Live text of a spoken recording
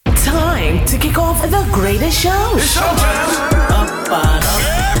to kick off the greatest show. It's showtime.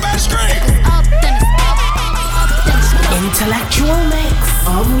 Everybody scream. Intellectual mix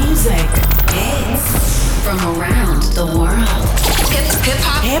of music. Hits from around the world.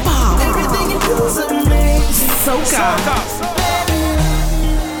 Hip hop. Everything you do is amazing. Soca.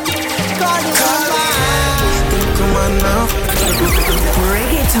 Come on now.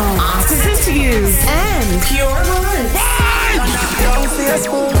 Reggaeton. Artist interviews. And pure runs. Young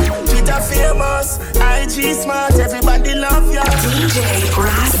Facebook, Twitter famous, IG smart, everybody love ya. DJ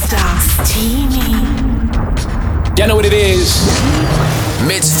Rasta. Steamy. Y'all know what it is.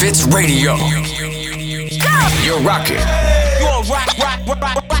 Misfits Radio. You're rocking. You're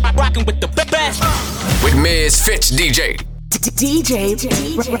rocking with the best. With Misfits DJ. DJ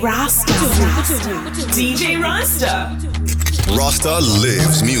Rasta. DJ Rasta. Rasta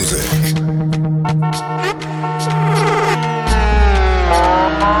lives music.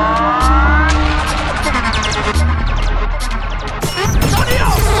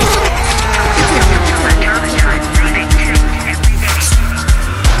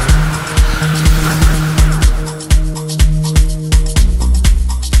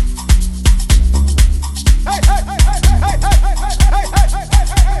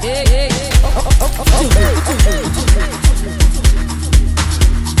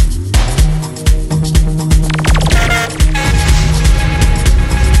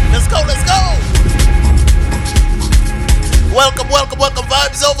 Welcome,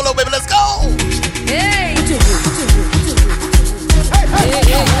 vibes overload, baby, let's go! Hey!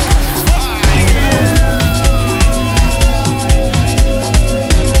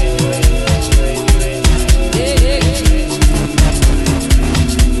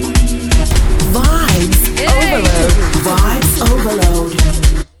 Vibes overload.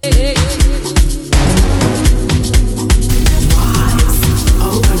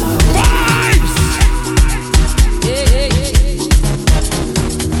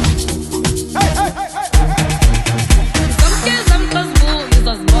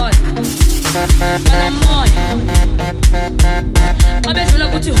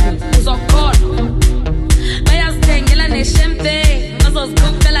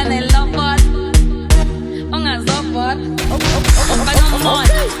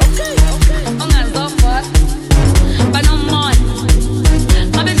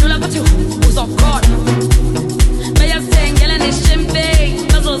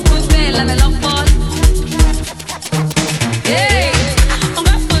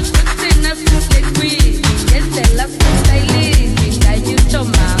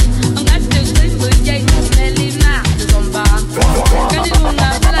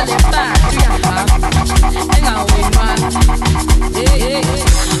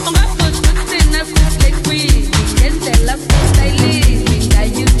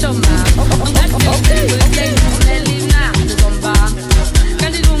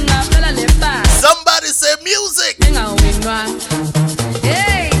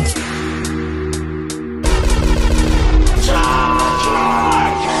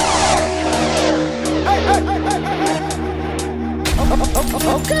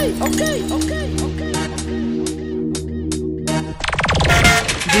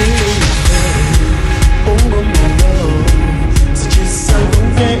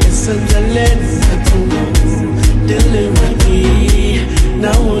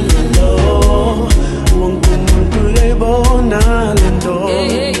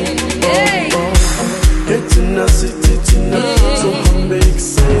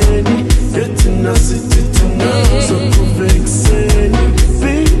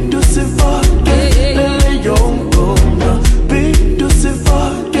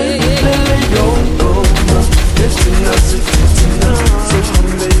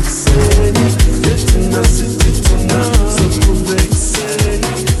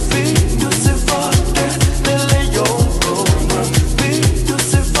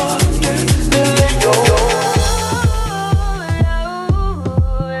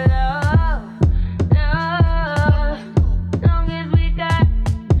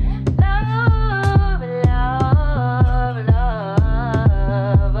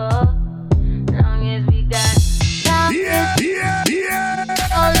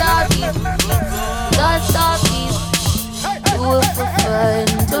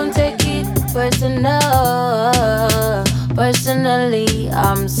 Personally,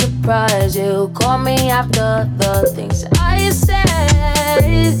 I'm surprised you call me after the things I said.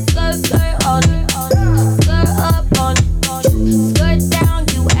 Skirt on, skirt up on, skirt down.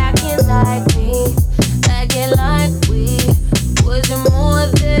 You acting like me, acting like we wasn't more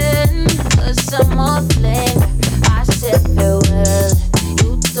than a summer fling. I said farewell,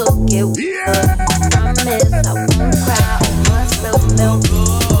 you took it. Promise I won't cry on myself, no.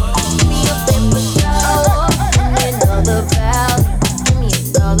 Give me a paper towel, give me another bell, give me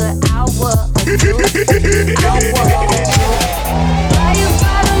another hour or two. Why you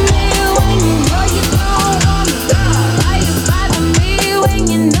bother me when you know you don't want me? Why you bother me when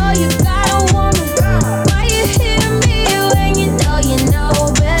you know you gotta want me? Why you hit me when you know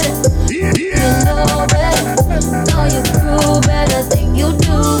better? You know better, know your crew better than you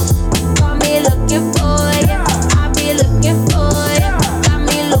do. Got me looking for you, I be looking for you. Got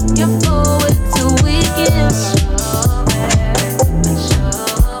me looking forward to weekends.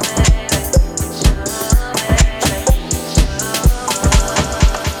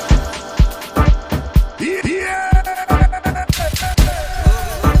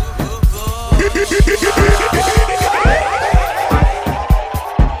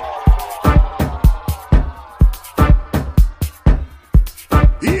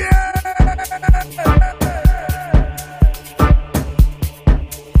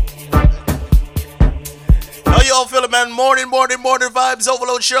 How y'all feeling, man? Morning vibes,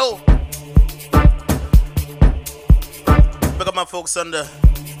 Ovaload show. Big up my folks on the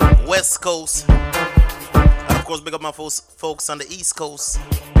West Coast. And of course, big up my folks on the East Coast.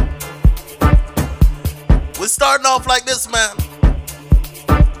 We're starting off like this, man.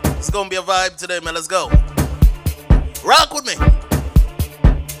 It's gonna be a vibe today, man. Let's go. Rock with me.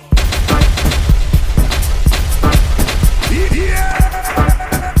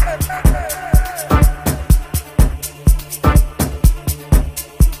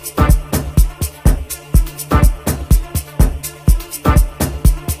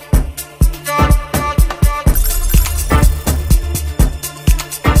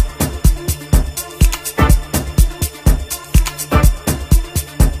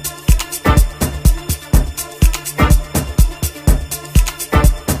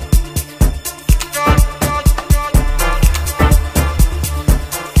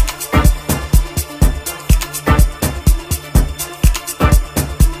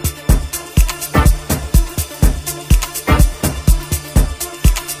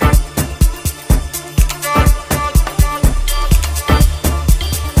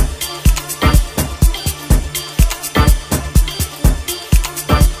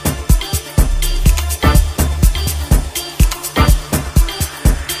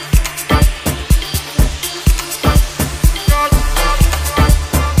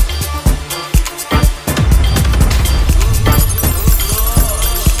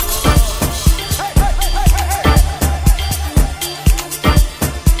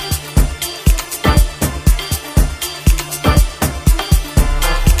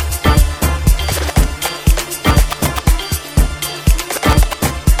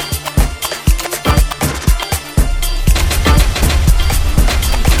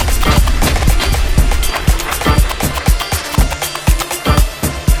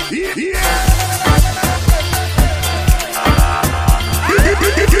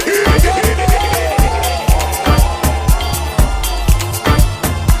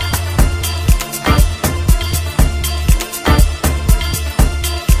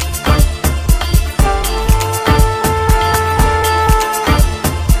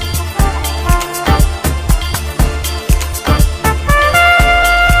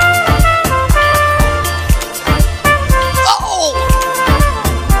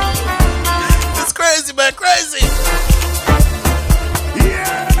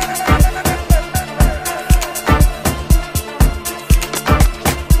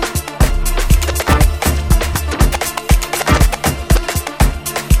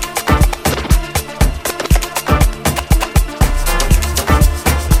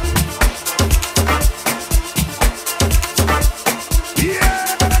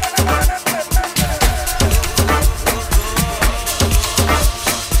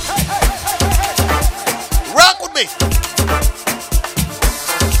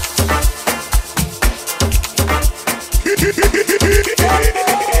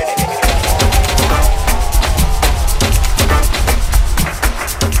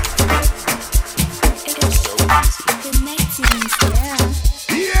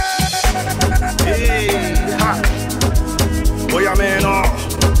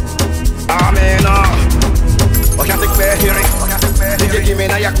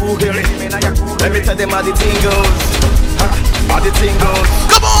 Let me tell them how the thing goes. How the thing goes.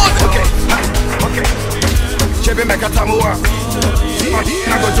 Come on! Okay, okay. Chebe make a tamua. I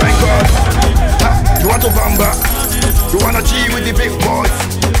go join God. You want to bamba? You wanna G with the big boys?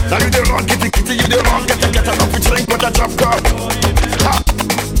 Now you the wrong, kitty, you the wrong. Get enough with drink, but a drop cup.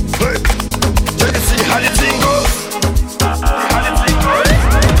 Hey, so you see how the thing goes? How the thing goes?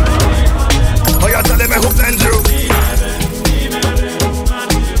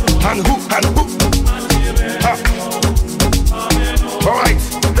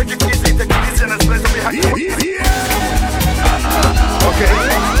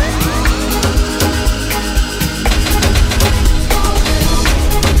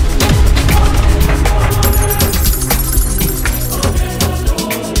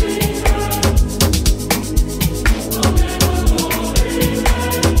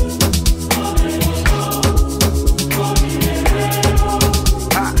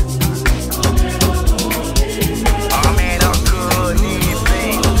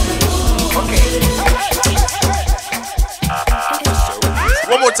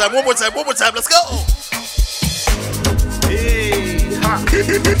 more time. Let's go. Hey, ha.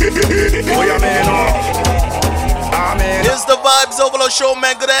 Oh, yeah, man. Amen. This is the Vibes Overload Show,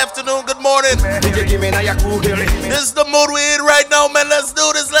 man. Good afternoon, good morning. DJ, give me now your cool hearing. This is the mood we're in right now, man. Let's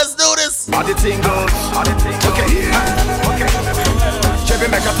do this. All the thing goes. Okay. Chevy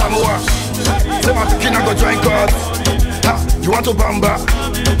make a tamua. Say my kid go join God. You want to bamba?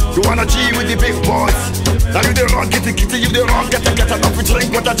 You wanna G with the big boys? Now you the wrong, kitty, you the wrong, get enough to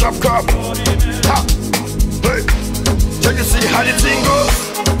drink with a drop cup. Ha! Hey! So you see how the thing goes?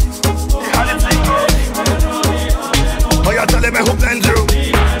 Oh, you're telling me who blends you?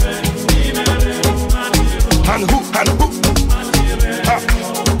 And who? Ha!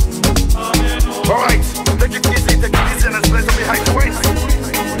 Alright, take it easy and let's play some behind the weights.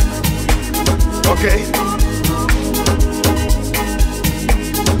 Okay.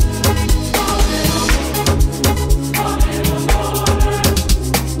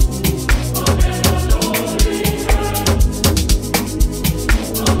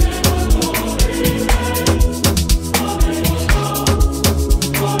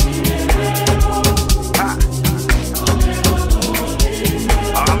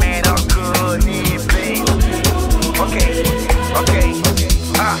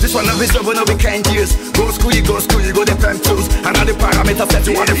 This one of his job, no we can't use. Go school, you go the prime tools. And all the parameters set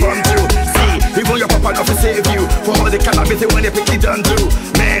you on the front too. See, even your papa not to save you. For all the cannabis when they pick it done do.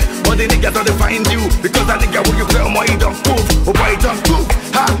 Man, all the niggas don't find you. Because that nigga will you play on my don't move. Oh boy, don't move.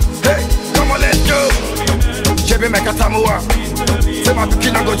 Ha, hey, come on, let's go. Chevy make a tamua. Say my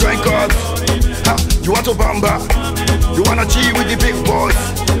kid go join God. Ha, you want to bamba? You wanna G with the big boys?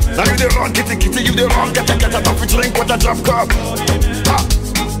 Now you the wrong, kitty, you the wrong. Get enough to drink with a drop cup. Ha.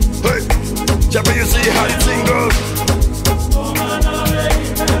 Hey, Jabba, you see how the thing goes.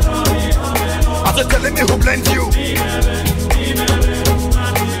 I said, telling me who blends you.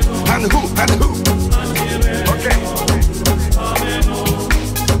 And who? Okay.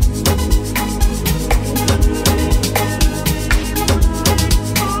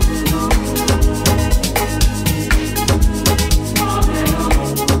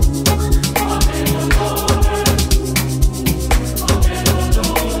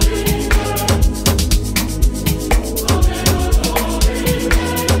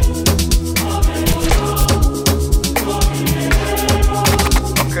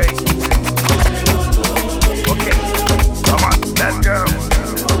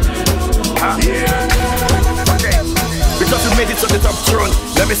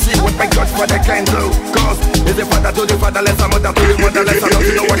 Let me see what my Godfather can do. Cause is the father to the fatherless, a mother to the motherless, I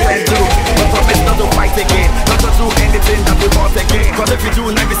don't know what I do. But promise not to fight again, not to do anything that we want again. Cause if you do,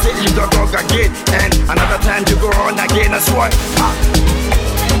 let me say you don't go again. And another time you go on again, that's what.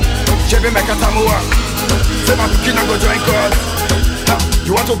 Chevy make a tamua. Say my kid go join God.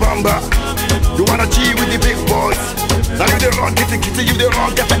 You want to bamba? You wanna G with the big boys? Now you the wrong, kitty, you the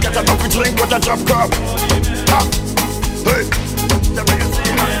wrong. Get enough to drink with a drop cup. Ha! Hey!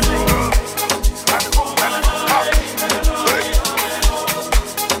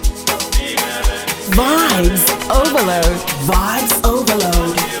 Vibes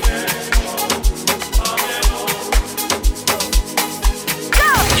Overload.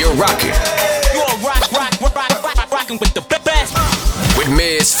 You're rocking. You're rocking with the best. With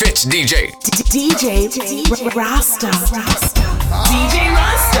Ms. Fitch DJ. DJ Rasta. DJ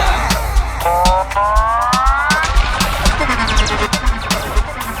Rasta.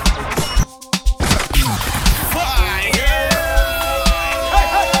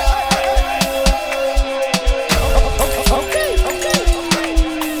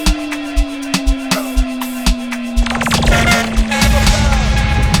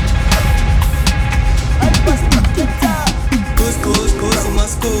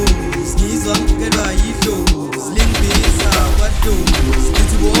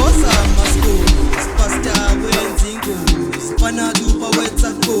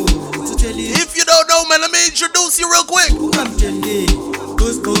 If you don't know, man, let me introduce you real quick.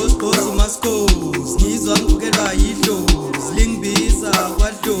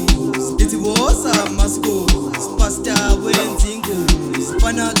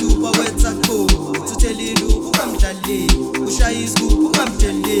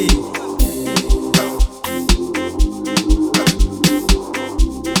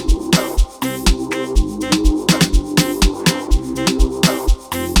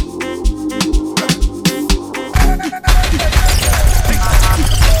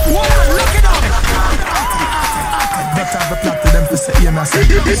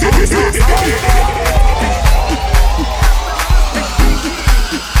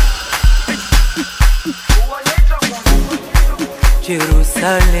 Jerusalem.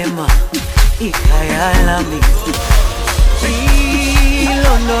 Jerusalema ikhaya lami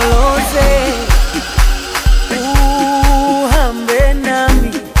ilondoloze uhambe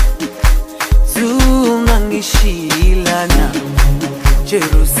nami zungangishilana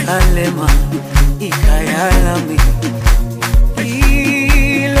Jerusalema ikhaya lami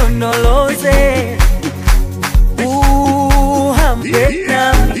ilondoloze uhambe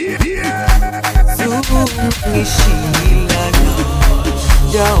nami zungangishilana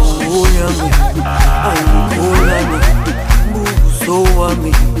dawo yami awukholana buso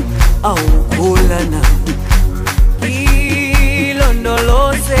wami awukholana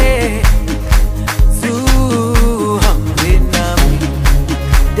ilondoloze zuhambe nami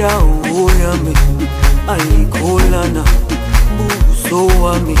dawo yami awukholana buso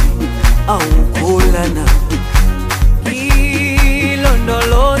wami awukholana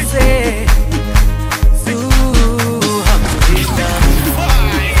ilondoloze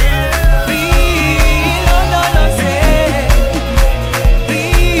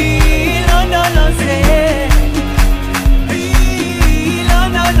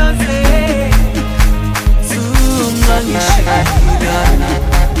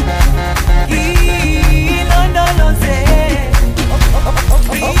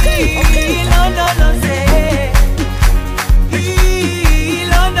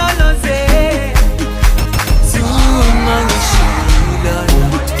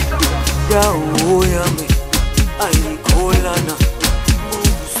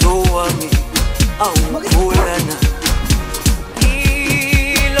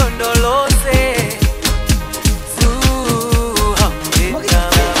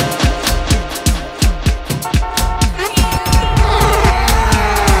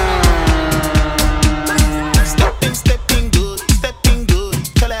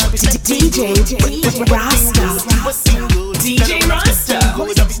DJ Rasta. DJ Rasta.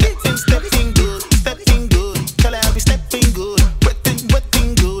 Stepping good. Tell her I be stepping good. Wetting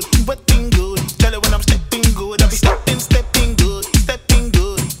good. Tell her when I'm stepping good. I be stepping good.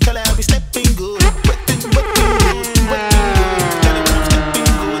 Tell her I be stepping good. Wetting good. Tell her when I'm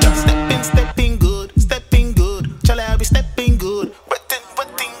stepping good. I be stepping good. Tell her I be stepping good. Wetting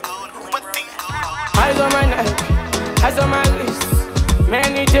good. Eyes on my neck, eyes on my wrist.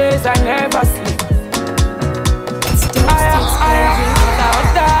 Many days I never sleep.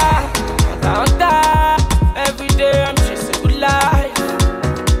 Every day I'm chasing good life.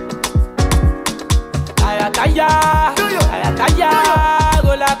 Ayataya,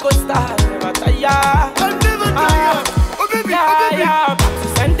 roller coaster, never tire. Oh baby, back to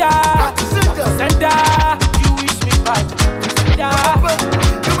sender. You wish me back to sender.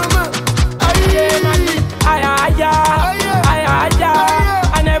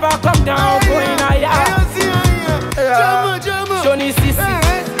 I never come down going higher. Johnny Sisi,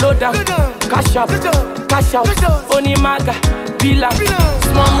 load down, cash out, Onimaga, Bila,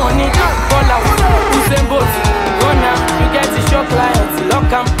 small money, ball out, Usain Bolt, run am, you get the show clients,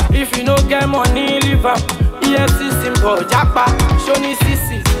 lock am. If you no get money, leave am. EFC symbol, Japa, Johnny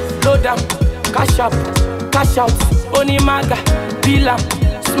Sisi, load down, cash out, Onimaga, Bila,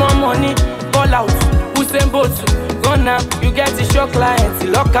 small money, ball out, Usain Bolt, run am, you get the show clients,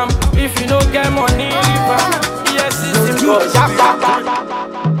 lock am. If you no get money, leave am. EFC symbol, Japa.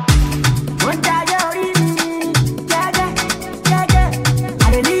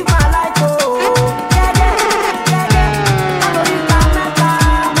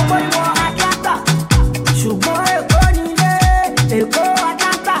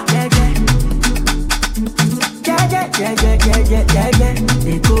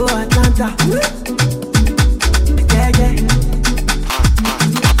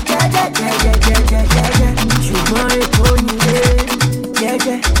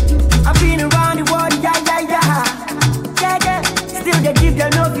 I've been around the world, yeah. Still they give them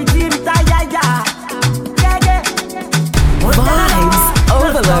no pity, yeah. Vibes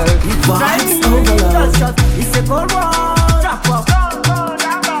overload. It's a cold war. Yeah.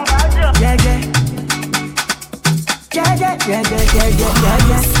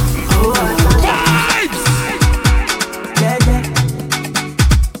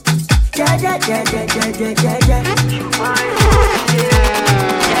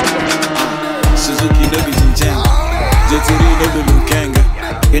 Suzuki no be Jinjang, Jotiri no be Lukenga.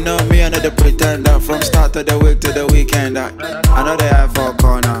 You know me, another pretender. From start of the week to the weekend. I know they have for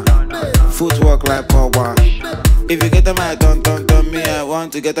corner. Footwork like power. If you get them out, don't me. I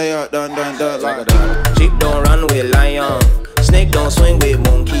want to get a yacht, done. Like that. Sheep don't run with lion. Snake don't swing with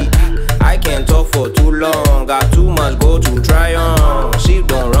monkey. I can't talk for too long. Got too much go to try on. Sheep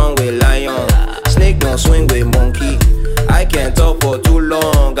don't run with lion. Snake don't swing with monkey. I can't talk for too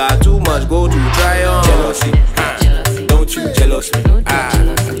long. Got too much gold to try on. Jealousy, don't you jealous me?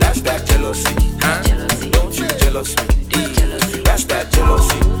 That's that jealousy, don't you jealous me? That's that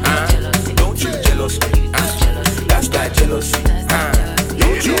jealousy, don't you jealous me? That's that jealousy,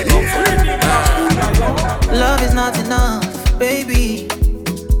 don't you come for me? Love is not enough, baby.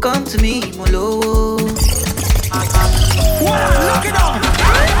 Come to me, Molo. Look it up.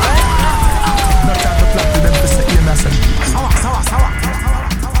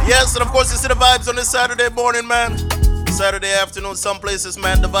 Yes, and of course you see the vibes on this Saturday morning, man. Saturday afternoon, some places,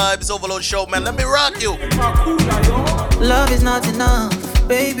 man. The vibes, Ovaload show, man. Let me rock you. Love is not enough,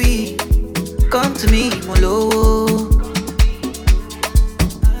 baby. Come to me, Molo.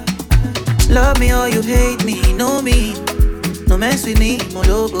 Love me or you hate me, know me. No mess with me,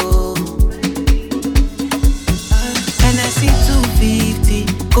 Mologo. NSC 250,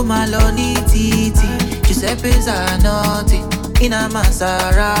 come along, titi. Giuseppe Zanotti, in a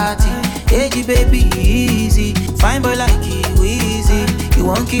Maserati. Hey, baby, easy. Fine boy like you, easy. You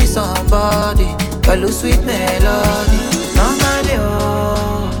won't kiss somebody, follow sweet melody. Normally,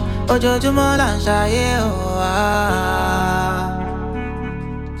 oh, Jojo Molanjaye, oh,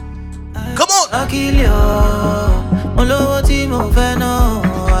 come on! Akilio, Olowo ti mo fẹ́ náà.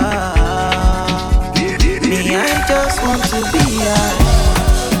 Me, I just want to be high.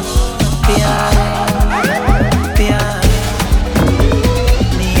 Be high. Be high.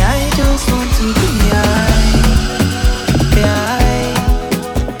 Me, I just want to be high. Be high.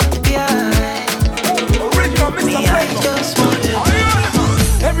 Be high. Me, I just want to be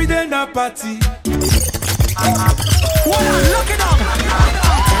high. Every day na party. Look it up.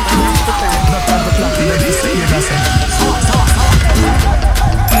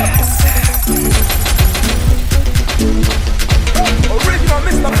 Original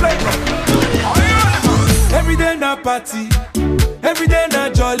Mr. Flavor. Every day na party, every day na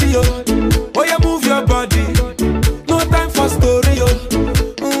jolly, oh. Oh, you move your body, no time for story, oh.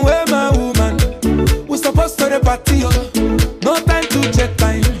 Where my woman, we supposed to the party, oh. No time to check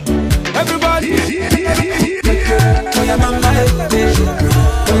time. Everybody, oh, yeah, mama, oh,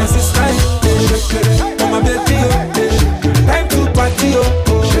 yeah, sister, oh, my baby, oh. Time to party, oh,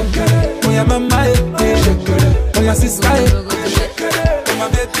 oh, yeah, mama, oh, yeah, sister, oh, my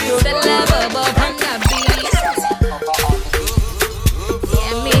baby, oh. The love above and the beast.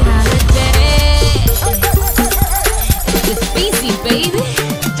 Give me holiday. It's species, baby.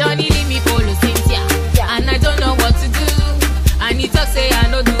 Johnny leave me follow Cynthia, and I don't know what to do. And he talk say I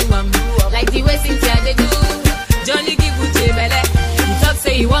no do like the way Cynthia they do. Johnny give Uche belle. He talk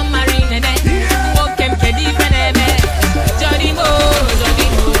say he want marry nene. Walk him kedi feneme. Johnny Mo,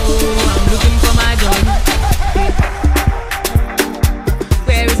 I'm looking for my Johnny.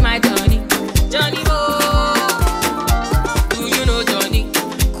 Where is my Johnny? Johnny Mo, do you know Johnny?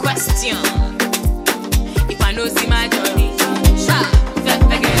 Question. If I know see my Johnny,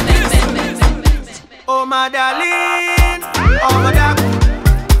 oh my darling, oh my darling,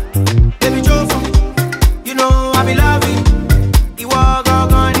 baby Jofa, you know I be loving. You walk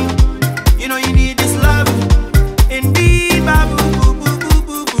on, you know you need this love. Indeed, babu, boo, boo, boo,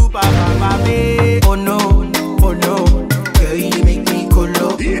 boo, boo, ba, ba, ba, ba. Oh no, girl you make me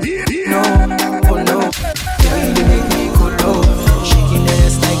colo. No, oh no, girl you make me colo. Shaking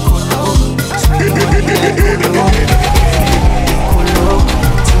ass like colo, swinging body like colo. Colo,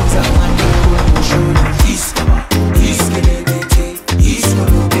 things I want to show you.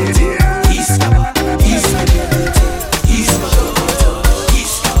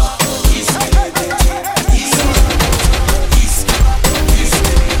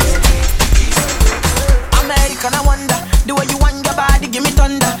 American, I wonder the way you want your body, give me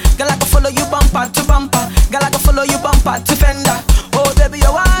thunder. Girl, I can follow you bumper to bumper. Girl, I can follow you bumper to fender. Oh baby,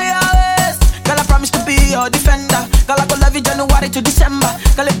 you're wireless. Girl, I promise to be your defender. Girl, I can love you January to December.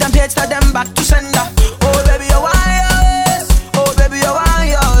 Girl, if them hate, tell them back to sender. Oh baby, you're wireless. Oh baby, you're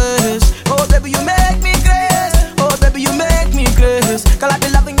wireless. Oh baby, you make me grace. Oh baby, you make me grace. Girl, I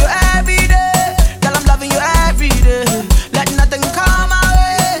be loving you every day. Girl, I'm loving you every day. Let nothing come my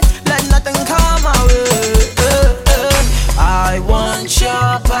way. Let nothing come my way. I want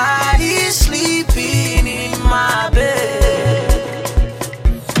your body sleeping in my bed.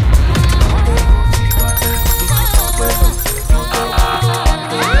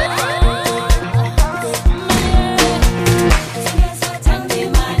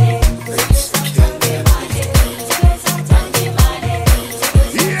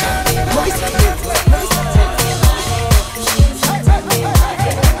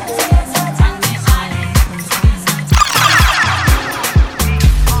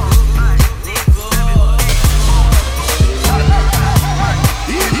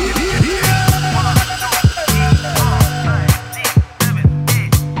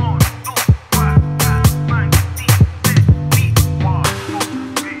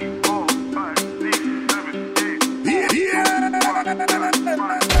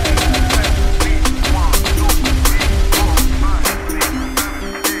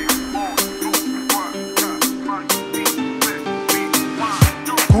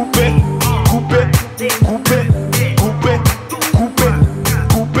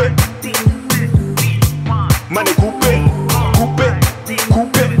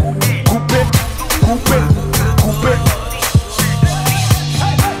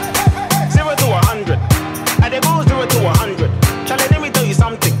 be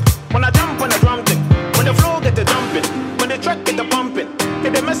something. When I jump on the drum thing, when the flow get the jumping, when the track get the pumping,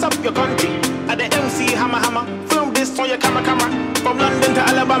 if they mess up your country, at the MC hammer, film this on your camera, from London to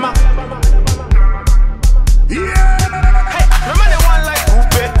Alabama. Yeah! Hey, remember the one like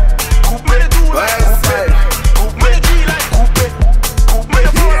coupe, the two like coupe, the three like coupe, the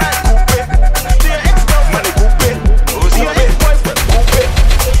four like coupe, to your ex-girlfriend coupe, to your ex-boyfriend coupe,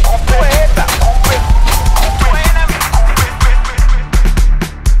 to a hater coupe, to a enemy coupe.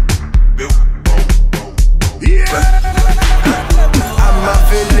 Yeah! I'm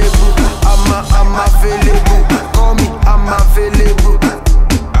available, I'm available, call me, I'm available.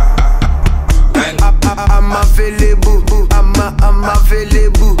 I'm available, I'm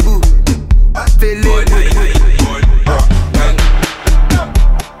available,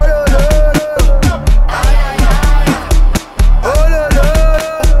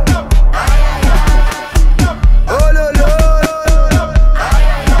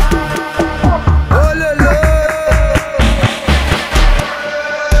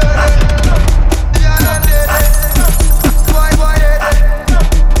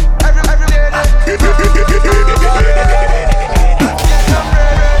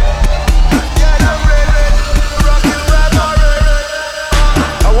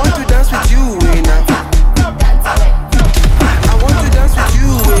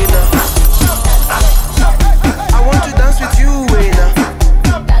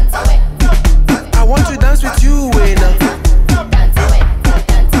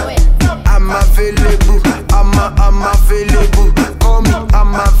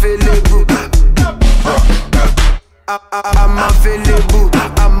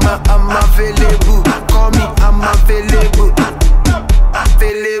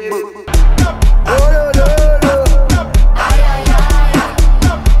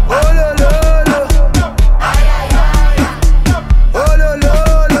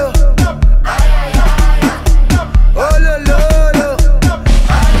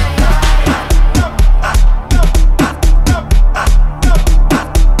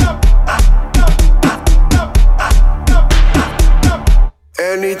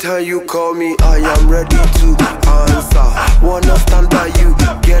 Anytime you call me, I am ready to answer. Wanna stand by you,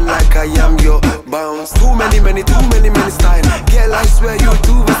 girl, like I am your bounce. Too many style. Girl, I swear you're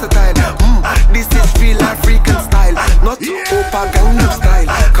too versatile. This is real African style, not Opa Gangnam style.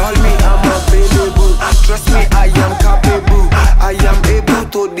 Call me, I'm available. Trust me, I am capable. I am able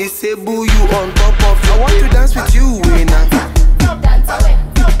to disable you on top of. I want to dance with you, winner.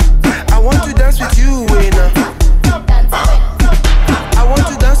 I want to dance with you, winner. I want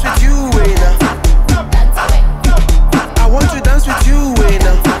to dance with you, winner. I want to dance with you,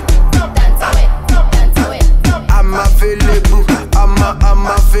 winner. I'm available. I'm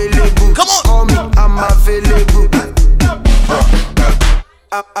available. Come on. Call me, I'm available.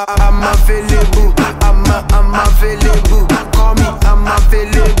 I'm available. I'm available. Call me, I'm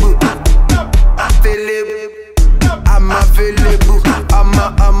available. I'm available. I'm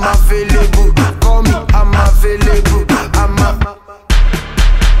available. Call me, I'm available.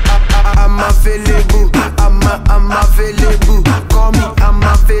 I'm available. I'm available. Call me, I'm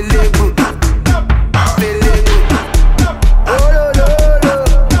available.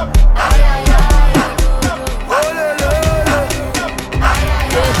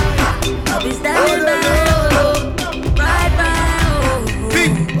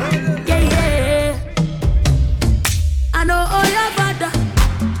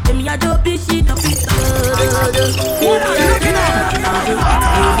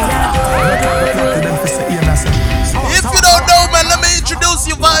 If you don't know, man, let me introduce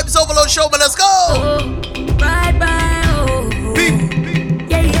you. Vibes Overload Show, man. Let's go. Right by,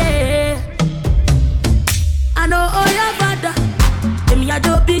 yeah. I know all your father. Them ya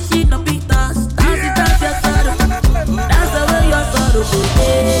do be shit no beat us. Dance it up your sorrow. Dance away your sorrow.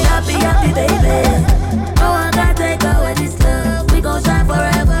 Happy, happy baby. No one can take away this love. We gon' shine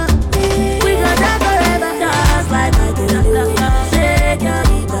forever. We gon' shine forever. Dance like I did. Shake your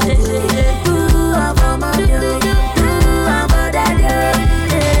hips. Ooh, I'm from on you. Ooh, I'm for that girl.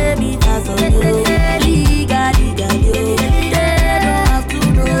 Baby, that's on you. Liga, you. They don't have to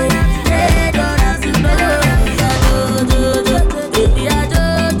know. They don't have to know. Baby, I do.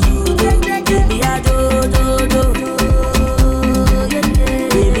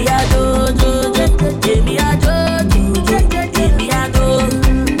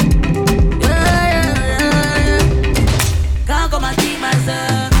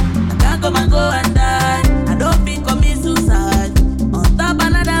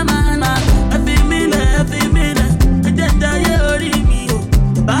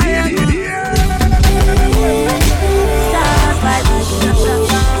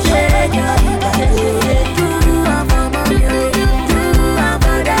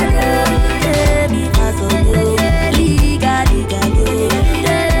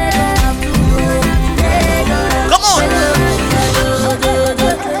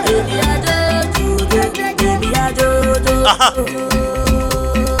 Give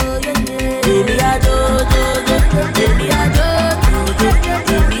me a do, give me a do,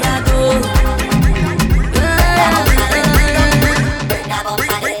 give me a do.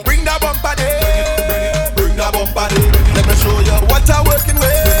 Bring that bumper there. Bring that bumper there. Let me show you what I'm working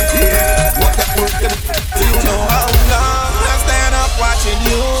with. Yeah. What I'm working with. Do you know how long I stand up watching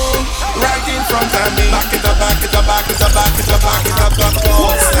you? Right in front of me. Back it up, back it up, back it up, back it up, back it up, come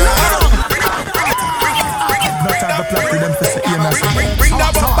close. Bring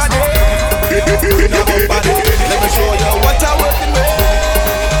that bumper there. Bring that bumper there. Let me show you what I'm working with.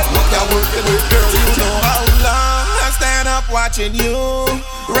 What I'm working with, girl. Do you know how long I stand up watching you?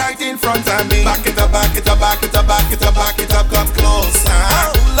 Right in front of me. Back it up, back it up, back it up, back it up, back it up, come close.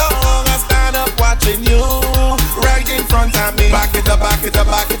 How long I stand up watching you? Right in front of me. Back it up, back it up,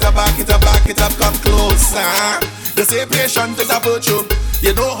 back it up, back it up, back it up, come close. They say patience is a virtue.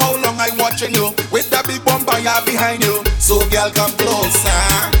 You know how long I'm watching you with that big bumper you have behind you. So girl, come closer.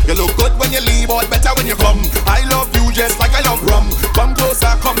 You look good when you leave, but better when you come. I love you just like I love rum. Come closer,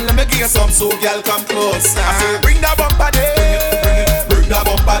 come let me give you some. So girl, come closer. I say, bring that bumper there. Bring that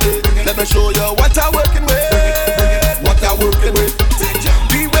bumper there. Let me show you what I'm working with. What I'm working with.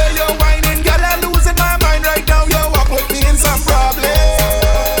 The way you're whining, girl, I'm losing my mind right now. You walk with me in some problems.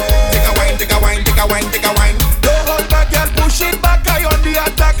 Take a wine, take a wine, take a wine, take a wine. Don't hold back, girl, push it back. I on the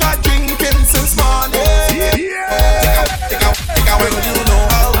attack, I drinking since morning. Take a wine, you know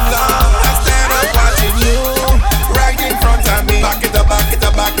how long I stand up watching you. Right in front of me. Back it up, back it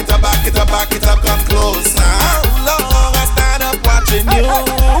up, back it up, back it up, back it up, come close. How long I stand up watching you.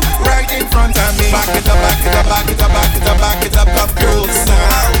 Right in front of me. Back it up, back it up, back it up, back it up, back it up, come close.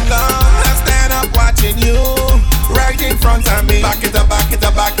 How long I stand up watching you. Right in front of me. Back it up, back it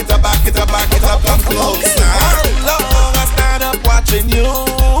up, back it up, back it up, back it up, come close. How long I stand up watching you.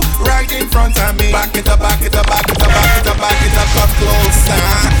 Right in front of me. Back it up, back it up, back it up, back it up, back it up, come close.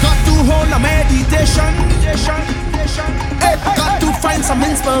 Got to hold a meditation. Hey, got to find some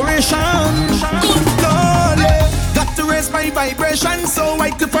inspiration. Lord, got to raise my vibration so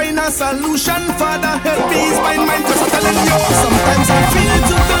I could find a solution. Father, help me ease my mind, 'cause I'm telling you, sometimes I feel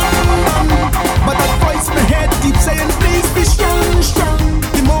too down, but that voice in my head keeps saying, please be strong, strong.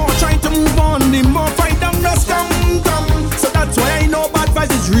 The more I try to move on, the more fight down the scum. So that's why I know bad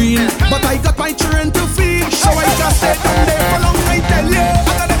vibes is real, but I got my children to feed, so I just stay down there for long. I tell you,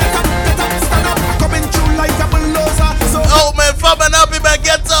 I gotta get up, stand up, coming through like a bulldozer. So oh man, fam and happy man,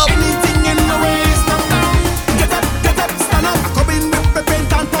 get up. Anything in the way, stop down. Get up, stand up, coming with the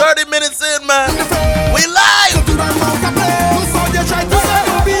paint and 30 minutes in, man. We live. So to the mouth of play. So they try to say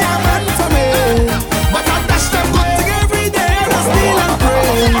you'll be a man for me, but I dash them good thing every day. I steal and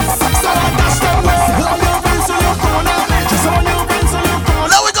praise. So I dash them way. Hold your friends on your corner. Just hold your friends on your corner.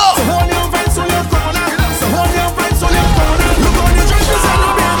 There we go. So hold your friends on your corner. So hold your friends on your corner. Look on the church to say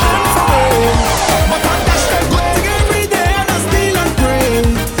you'll be a man for me, but I dash them good thing every day. I steal and praise.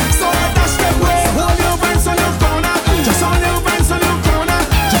 So I dash them way. Hold your friends on your corner. Just hold your friends on your corner.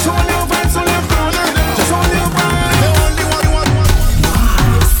 Just hold your friends on your corner. Just hold your friends. The only one who wants.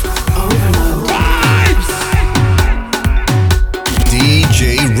 DJ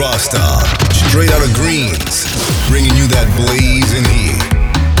Rasta, straight out of Greens, bringing you that blazing heat.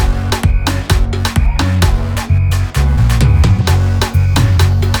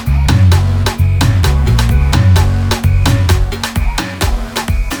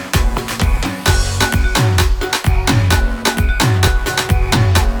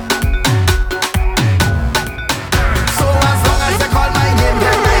 So as long as they call my name,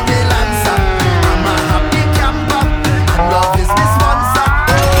 then I will answer. I'm a happy camper, and love is my sponsor.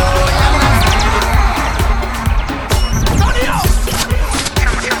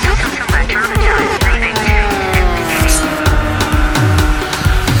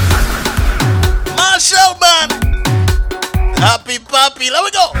 Marshall, man. Happy papi, let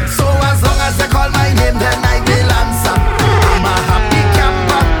we go. So as long as they call my name, then I will answer. I'm a happy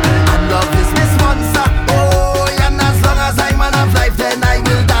camper, and love is my sponsor. Oh, and as long as I'm man of life, then I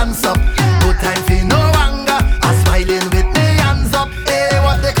will dance up. No time for no anger, I'm smiling with me hands up. Hey,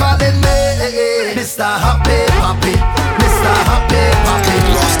 what they calling me? Mr. Happy Papi, Mr. Happy Papi,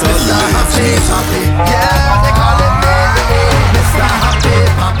 Mr. Happy Papi. Yeah, they calling me Mr. Happy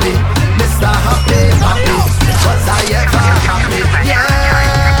Papi, Mr. Happy Papi. Was I ever happy?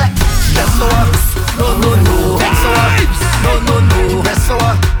 Yeah. That's so up. No. That's so up. No. That's so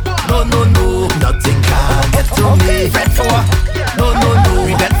up. No. Nothing can get to me. Bet for what? No.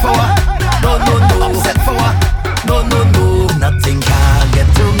 We bet for what? No. Upset for what? No. Nothing can get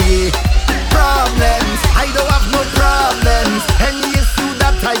to me. Problems, I don't have no problems. Any issue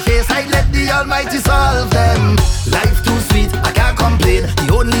that I face, I let the Almighty solve them. Life too sweet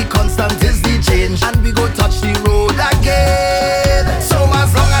constant is the change, and we go touch the road again. So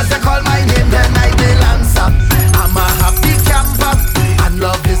as long as they call my name, then I will answer. I'm a happy camper, and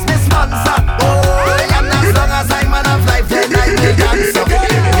love is my sponsor. Oh, and as long as I'm man of life, then I will dance up.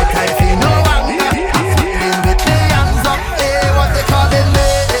 If I feel no anger, I'm feeling with the hands up. Hey, what they calling me?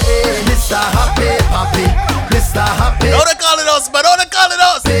 Mr. Happy Papi, Mr. Happy. Don't they call it us, but don't they call it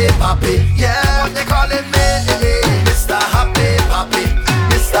us? Hey, Papi, yeah, what they calling me? Mr. Happy Papi,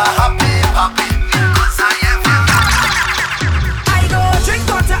 Mr. Happy Papi. 'Cause I am I go drink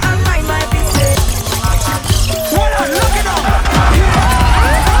water and mind my business. What I'm looking up.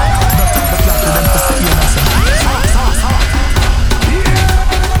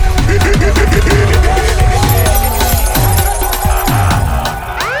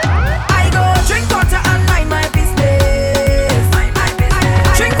 I go drink water and mind my business.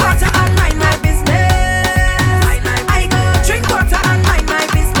 Drink water and mind my business. I go drink water and mind my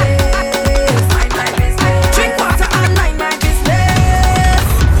business. Drink water and mind my business.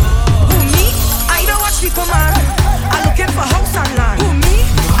 Who me? I don't watch people man. I'm looking for house and land. Who me?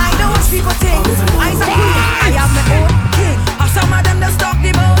 I don't watch people things. I'm a queen. I have my own king. Or some of them that stalk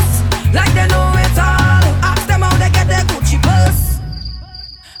the boss, like they know it all. Ask them how they get their Gucci purse.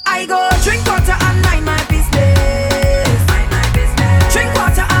 I go drink water and mind my business. Drink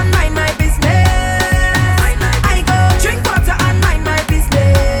water and mind my business. I go drink water and mind my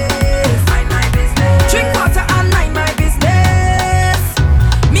business. Drink water and mind my business.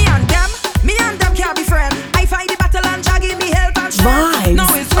 Me and them can't be friends. I fight the battle and Jah give me help and strength. Vibes No,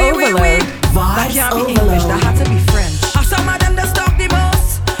 it's we. Overload. That Vibes can't be English, that Overload. had to be French. Or some of them that stalk the most,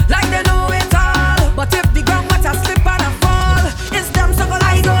 like they know it all. But if the ground water slip and I fall, it's them so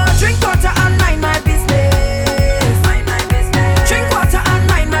I go drink water and mind my business. Drink water and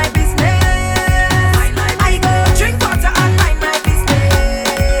mind my business. I go drink water and mind my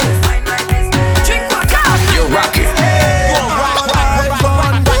business. Drink water and You're rocking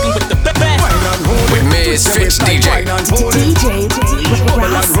Rocking with the best. with Miss Fitch DJ. DJ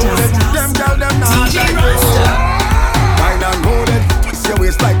Rasta. them girl, them not hot DJ like you. Rasta. Wine and roll it, twist your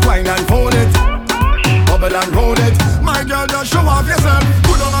waist like wine and fold it. Bubble and roll it, my girl, just show off yourself.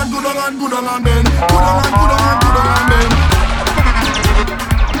 Good on and good on and good on and bend. Good on and good on and good on and bend.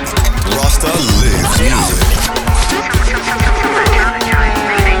 Rasta lives music.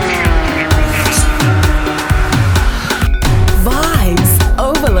 Vibes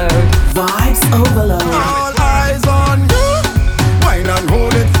Overload. Vibes Overload. All eyes on you. Wine and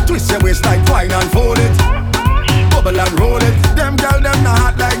roll it, twist your waist like wine and fold it. Bubble and roll it, them girl, them not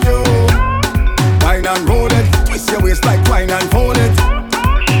hot like you. Wine and roll it, twist your waist like wine and fold it.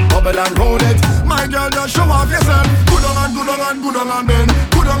 Bubble and roll it, my girl, just show off yourself. Good on and good on and good on and bend.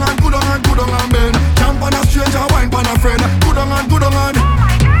 Good on and good on and good on and bend. Jump on a stranger, wine on a friend. Good on and good on and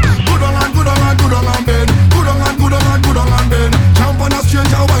good on and good on and good on and bend. Good on and good on and good on and bend. Jump on a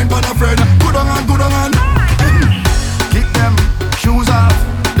stranger, wine on a friend. Good on and good on and kick them shoes off.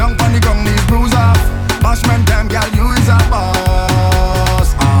 Down on the ground, knees bruise off. Bashman them, girl, you is a boss.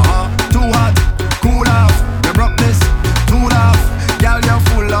 Too hot, cool off. You broke this, too rough. Girl, you're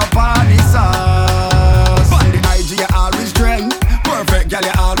full of party sauce. On the IG, you always trend. Perfect, girl,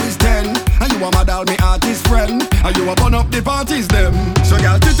 you always 10. And you a mad all me artist friend. And you a burn up the parties them. So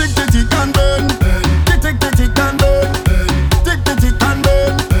girl, tick tick tick tick and burn. Tick tick tick tick and burn. Tick tick tick and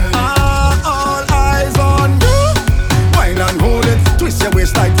burn. All eyes on you. Wine and roll it, twist your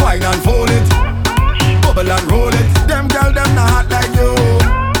waist like wine and fold it. Bubble and roll it, them girl them not hot like you.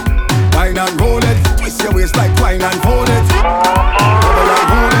 Wine and roll it, twist your waist like wine and fold it. Bubble and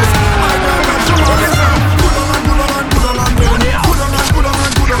roll it, my girl can show on yourself. Good on and good on and good on and bend. Good on and good on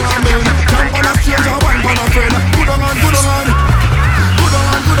and good on and bend. Jump on a stranger, wine on a friend. Good on and good on and good on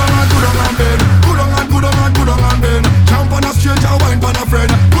and good on and good on and bend. Good on and good on and good on and bend. Jump on a stranger, wine on a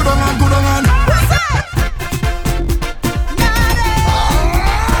friend. Good on and good on and.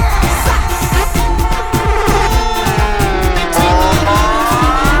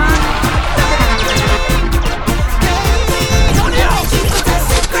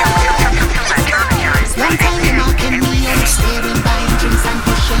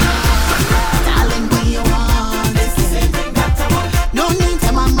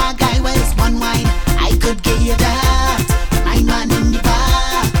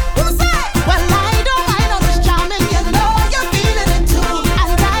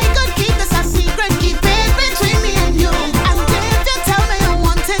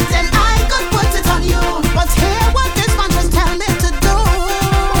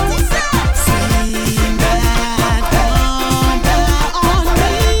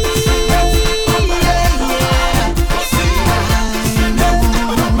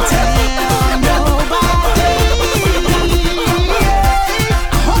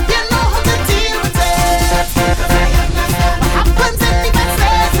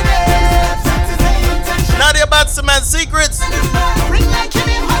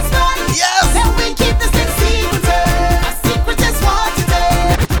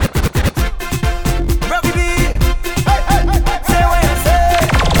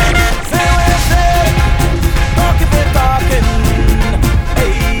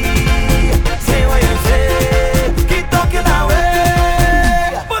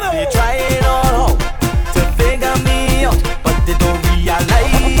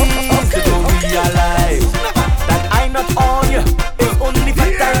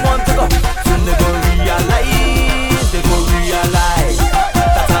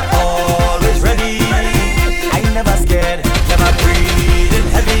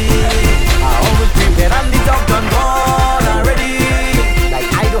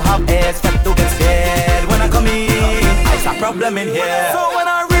 problem in here. So when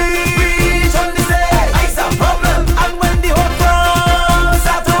I reach on the stage, I see a problem. And when the whole crowd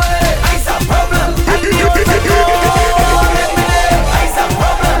start to wait, I see a problem. And the whole crowd let me there, I see a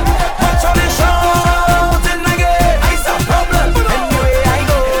problem. Watch on the shouting again, I see a problem. Anyway I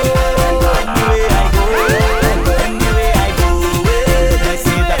go, anyway I go, anyway I go, they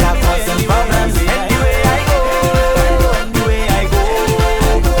see that I'm causing problems. Anyway I go, anyway I go,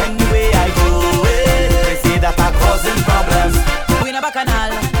 anyway I go, they see that I'm causing problems. We no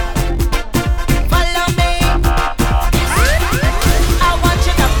bacchanal. Follow me. I want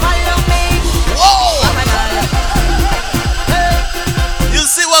you to follow me. Whoa! Bacchanal. You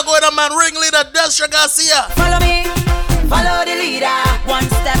see what going on, man? Ringleader Destra Garcia. Follow me. Follow the leader. One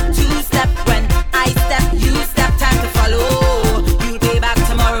step, two step. When I step, you step. Time to follow. You'll be back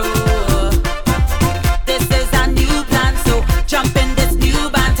tomorrow. This is a new plan, so jump in this new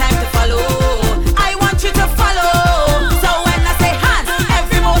band. Time to follow. I want you to follow. So when I say hands,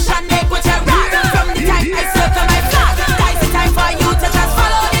 every motion make with your rock. From the time I circle my flag, guys, it's time for you to just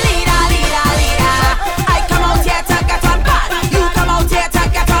follow the leader, leader, leader. I come out here to get on bad. You come out here to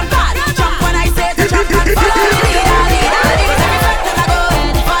get on bad. Jump when I say to jump and follow the leader, leader, leader. Every step that I go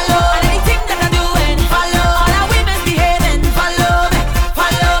in, follow. And anything that I do in, follow. All our women behaving, follow me,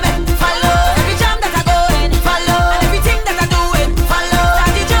 follow me, follow. Every jump that I go in, follow. And everything that I do in, follow.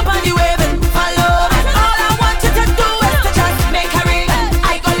 Start the jump and the waving, follow. And all I want you to do is to just make a ring.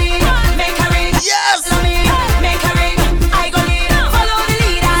 I go lead, make a ring. Yes! Follow me, make a ring. I go lead, follow the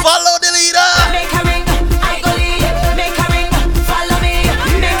leader. Follow the leader. Make a ring, I go lead, make a ring. Follow me,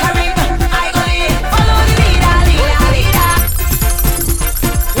 make a ring. I go lead, follow the leader, leader, leader.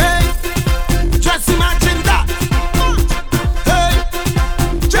 Hey, just imagine that. Hey,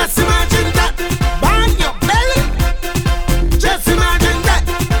 just imagine that. Bang your belly. Just imagine that.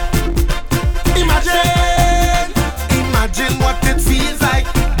 Imagine what it feels like.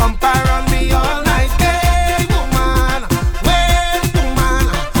 Bump around me all night. Hey, woman, wait, woman.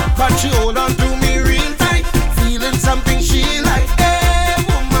 But she hold on to me real tight. Feeling something she like. Hey,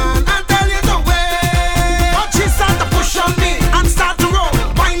 woman, I tell you the way. But she start to push on me and start to roll.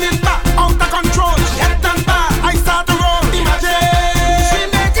 Winding back, out of control. Head and back, I start to roll. Imagine she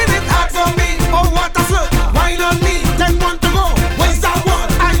making it hard for me. Oh, what a flirt. Wine on me, then want to go. Where's that one?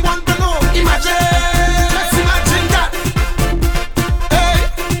 I want to know. Imagine, let's imagine that. Hey,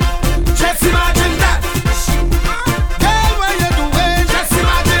 just imagine that. Girl, what you doing? Just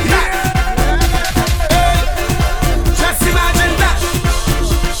imagine that. Hey, just imagine that.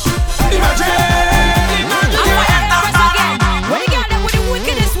 Imagine. When you got it with the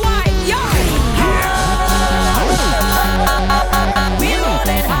wickedest wine, yo. We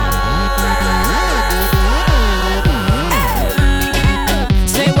rolling hard.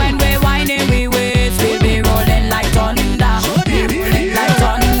 Say when we whining, we waste. We'll be rolling like thunder. Be rolling like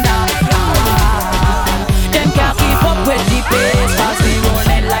thunder. Them can't keep up with the pace. 'Cause we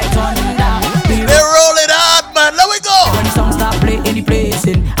rolling like thunder. They're rolling hard, man. Let we go. When the song start play in the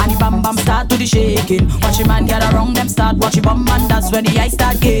placing and the bam bam start to the shaking. Watch the man get around them start watch the bum and that's when the eyes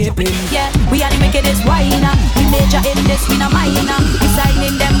start gaping. Yeah, we are the wickedest whiner. We major in this, we no minor.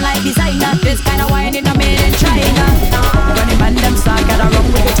 Designing them like designer. This kind of wine in the made in China. When the man them start get around,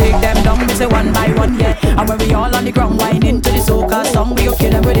 we can take them down. We say one by one, yeah. And when we all on the ground whining to the soca song, we go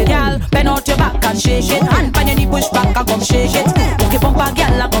kill them with it. Y'all bend out your back and shake it. Hand pan your knee, push back and come shake it. Hook it bumper,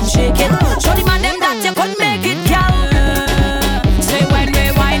 girl, and come shake it. Show the man them that you could make it, girl. Say when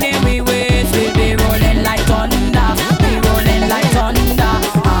we whining, we waste. We be rolling like thunder. We rolling like thunder.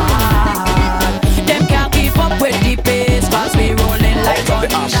 Them can't keep up with the pace. 'Cause we rolling like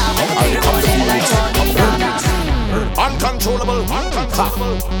thunder. We rolling like thunder. Uncontrollable,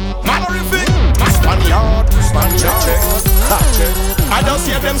 uncontrollable. Manorific, Spaniard, check. I just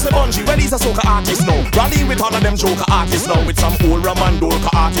hear them say bungee, well he's a soca artist now. Rally with all of them joker artists now. With some old Ramandolka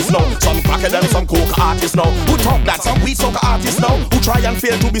artists now. Some cracker and some coca artists now. Who talk that? Some weed soca artists now. Who try and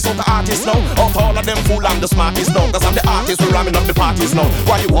fail to be soca artists now. Out all of them fool I'm the smartest now. 'Cause I'm the artist who ramming up the parties now.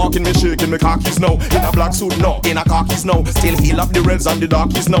 Why you walking me shaking me khakis now? In a black suit now, in a khakis now. Still heal up the reds and the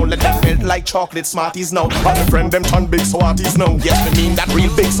darkies now. Let them melt like chocolate smarties now. All the friend them turn big so artists now. Yes, me mean that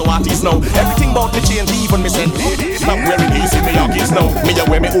real big so artists now. Everything about me change, even me sent. Stop wearing easy me Yankees now. Me a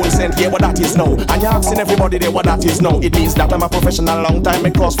wear me own scent, yeah what that is now. And you asking everybody there what that is now. It means that I'm a professional, long time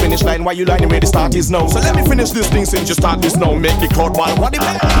me cross finish line. Why you lining where the start is now? So let me finish this thing since you start this now. Make the crowd wild. What the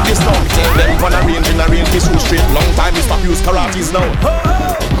this now? Tell them one arrange in arrange this so straight. Long time me stop use karates now.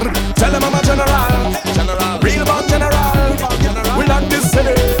 Tell them I'm a general, real born general. We like this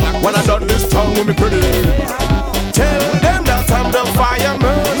city. When I done this tongue with me pretty. Tell them that I'm the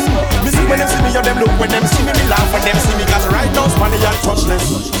fireman. Me see when they see me, you're them look when them see me laugh when them see me. Cause right now Spanish are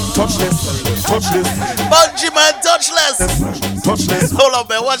touchless. Bungee man, touchless. Hold on,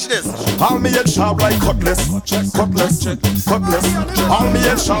 man, watch this. All me head sharp like cutlass. All me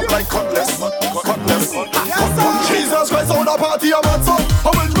head sharp like cutlass. Jesus Christ on the party, I'm at some. I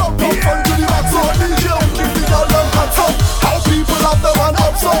will drop down fun to the max so DJ will keep the girl them hot so. How people have the one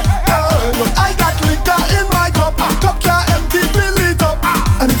up so. I got liquor in my cup. Cup can't empty, fill it up.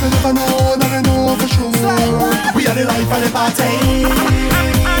 And if you never know, never know for sure. We are the life of the party.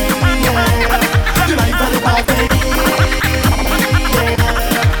 The life of the party.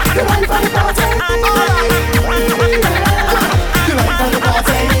 The life of the party. The life of the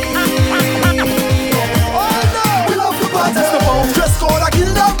party. We love the party. It's the bomb dress code, I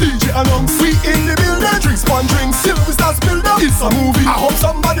kill them. DJ announce we in the building. Drinks, one drink, till we start spill them. It's a movie, I hope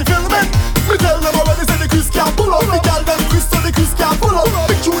somebody film it. We tell them already say the Chris can't pull up. We tell them Chris so the Chris can't pull up.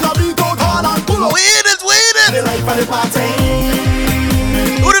 Big tune a beat out hard and pull up. We in it. The life of the party.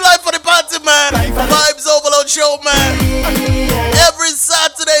 Who the life of the party, man? Vibes Overload Show, man. Every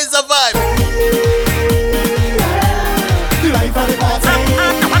Saturday is a vibe. The life of the party.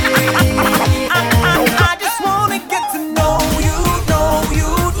 I just wanna get to know you.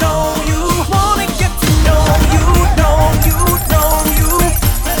 Wanna get to know you.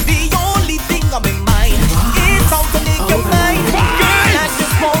 The only thing on my mind is how to make your mind. Girl, I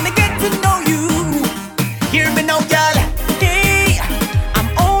just wanna get to know you. Hear me now, girl. Hey, I'm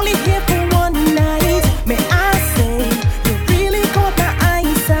only here for one night. May I say you really caught my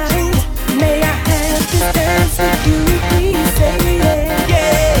eyesight? May I have this dance with you? Please say yeah.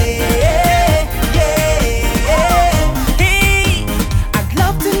 Hey, I'd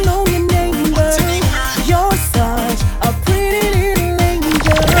love to know your name, girl. You're such a pretty little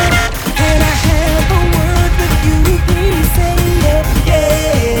angel. Can I have a word with you? Please say yeah.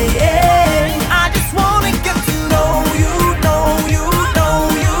 I just wanna get to know you.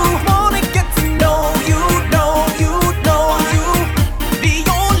 Wanna get to know you. The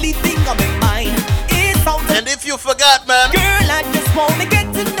only thing on my mind is how to. And if you forgot, man. Girl, I just wanna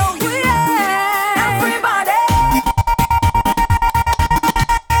get to know you. Everybody.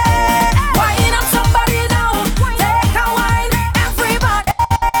 Wine up somebody now. Take a wine. Everybody.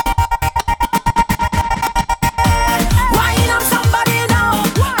 Wine up somebody now.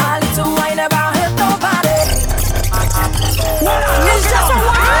 A little wine never hurt nobody. It's just a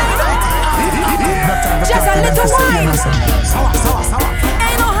wine. Just a little wine.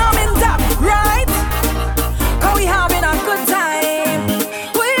 Ain't no harm in that, right? 'Cause we having a good time.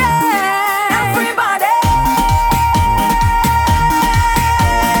 Everybody.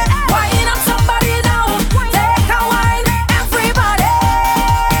 Wine up somebody now. Take a wine. Everybody.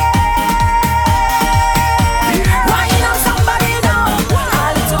 Wine up somebody now. A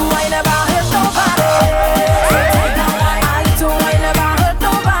little wine never hurt nobody. Take a wine. A little wine never hurt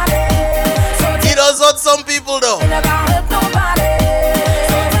nobody. He does hurt some people, though. Never hurt nobody.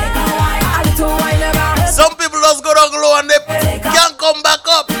 A little wine never hurt. Some people just go down low and they can't come back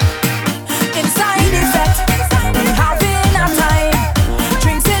up. Inside effect, we having a time.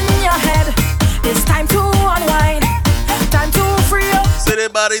 Drinks in your head. It's time to unwind. Time to free up. Say the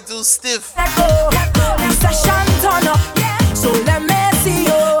body too stiff. Let go. The session turn up. So let me see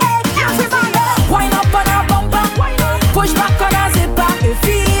you. Everybody, wind up on a bumper. Push back on a zipper. If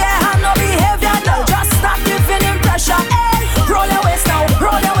he have no behavior, no, just stop giving him pressure. Roll your waist now.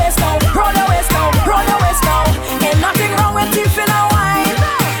 Roll your waist now. Roll your waist now. Roll your waist now. Ain't nothing wrong with you feeling wine.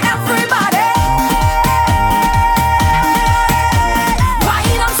 Everybody.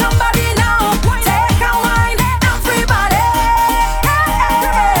 Wine on somebody now. Take a wine. Everybody.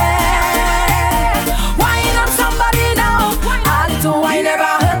 Wine on somebody now. A little wine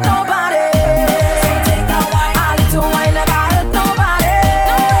never hurt nobody. A little wine never hurt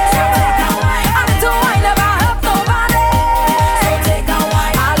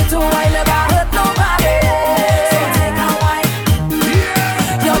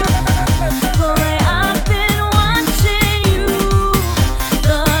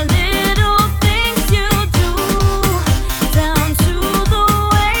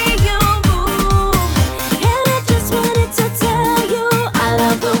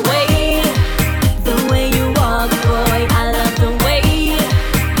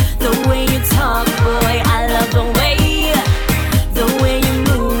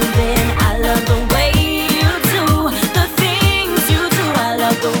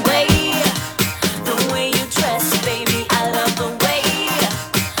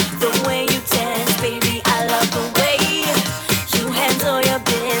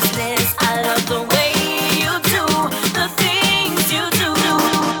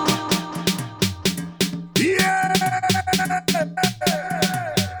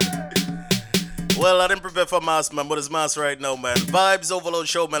for mass, man, but it's mass right now, man. Vibes Overload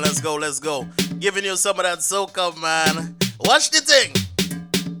Show, man. Let's go, let's go. Giving you some of that soca, man. Watch the thing.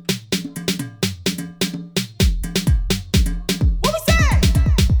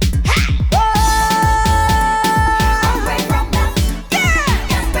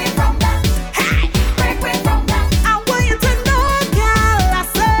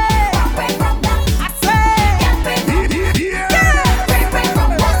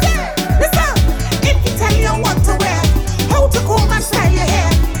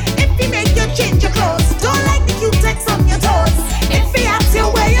 Change your clothes. Don't like the cute text on your toes. If he asks you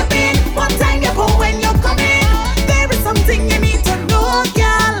where you been, what time you go when you come in, there is something you need to know,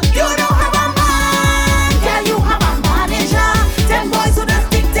 girl. You don't have a man, girl. You have a manager. Them boys who just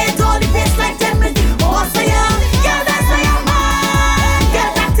dictate all the pace like them is the boss of you. Girl, that's not your man.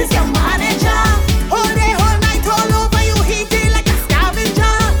 Girl, that is your manager. All day, all night, all over you, he feel like a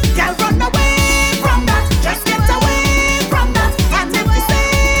scavenger. Girl, run away from that. Just get away from that. And if you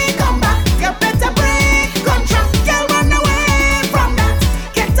say come back, you better break contract. Girl, run away from that.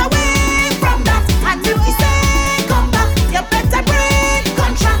 Get away from that. And if you say come back, you better break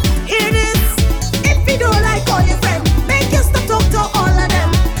contract. Here it is. If you don't like all your friends, make you stop talk to all of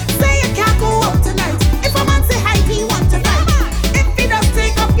them. Say you can't go out tonight. If a man say hi, he want to fight. If he does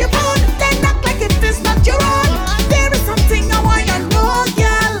take up your phone, then act like it is not your own. There is something I want you to know,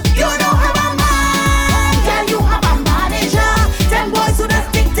 girl. You don't have a man, girl. You have a manager. Them boys who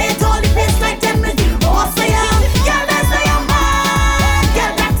just dictate all the pace like them is the boss of you. Girl, that's not your man.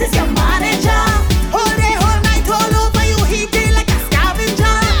 Girl, that is your manager. All day, all night, all over you, he feel like a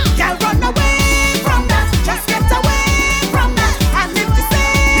scavenger. Girl, run away from that. Just get away from that. And if you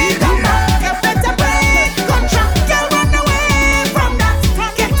say come back, you better break contract. Girl, run away from that.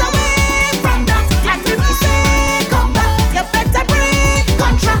 Get away from that. And if you say come back, you better break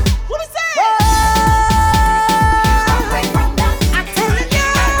contract. What we say? Away from that. I'm telling you.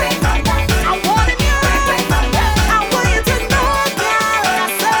 I'm warning you. I want you to know, girl. I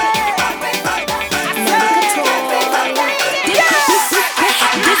say.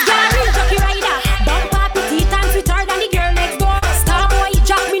 This girl real jockey rider, bumper petite and sweeter than the girl next door. Star boy,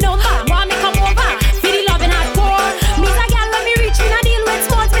 jack me number, want me come over, feel the loving hardcore. Me's a girl when me reach, me not deal with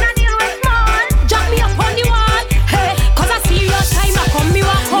small, me not deal with small. Jack me up on the wall, hey, 'cause a serious time I come me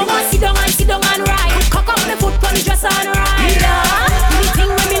walk home and sit down and ride. Cock up me foot on the dress and ride. Do the thing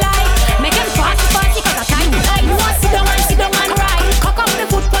when me like, make him party 'cause I time to die. You want sit down and ride. Cock up me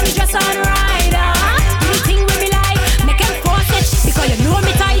foot on the dress and ride. Do the thing when me like, make him force it because you know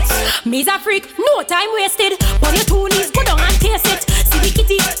me tight. Me's a freak, no time wasted. On your two knees, go down and taste it. See the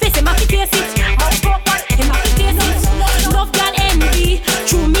kitty, face him, I fi taste it. Mouth open, him I fi taste it. Love girl envy,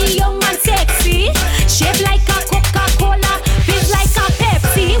 true me young and sexy. Shape like a Coca-Cola, feel like a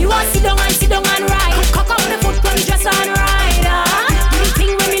Pepsi. You want sit down and ride. Cock up the foot on the dress and ride. Do the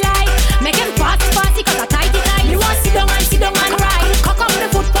thing when me like, make him party 'cause I tight it tight. You want sit down and ride. Cock up the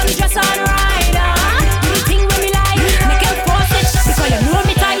foot on the dress and ride. Do the thing when me like, make him force it because you know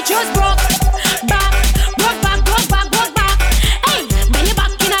me tight. Just broke back. Hey, bend your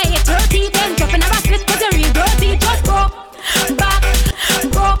back in a 8:30, then drop in a basket 'cause you're real dirty. Just broke back.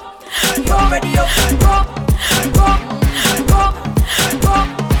 Ready up, broke.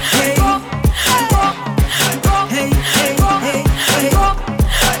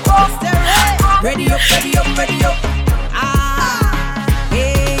 Ready up.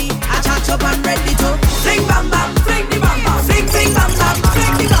 Hey, I charge up and ready to fling bam bam, fling the bam bam, fling bam bam,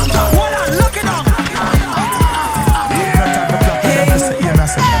 fling the bam bam. What a look it up. Hey.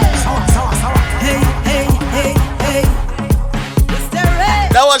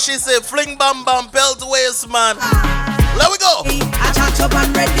 That what she said, fling bam bam, belt waist, man. Let we go. I charge up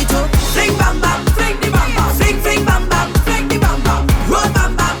and ready to fling bam bam, fling the bam bam, fling bam bam, fling the bam bam, roll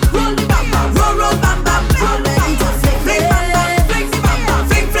bam bam, roll the bam bam, roll bam bam, roll the bam bam, fling bam bam, fling the bam bam,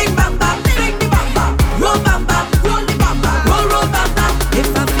 fling bam bam, fling the bam bam, roll bam bam, roll the bam bam, roll bam bam.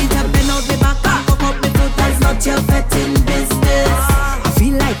 If I feet up and out the back, up me foot, that's not your fetting business. I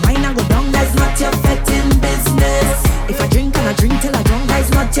feel like mine I go down, that's not your fetting business. If I drink and I drink till I drunk, that's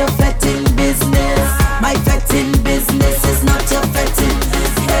not your fetting business. My fetting business is not your fetting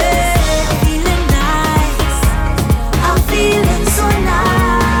business. Feeling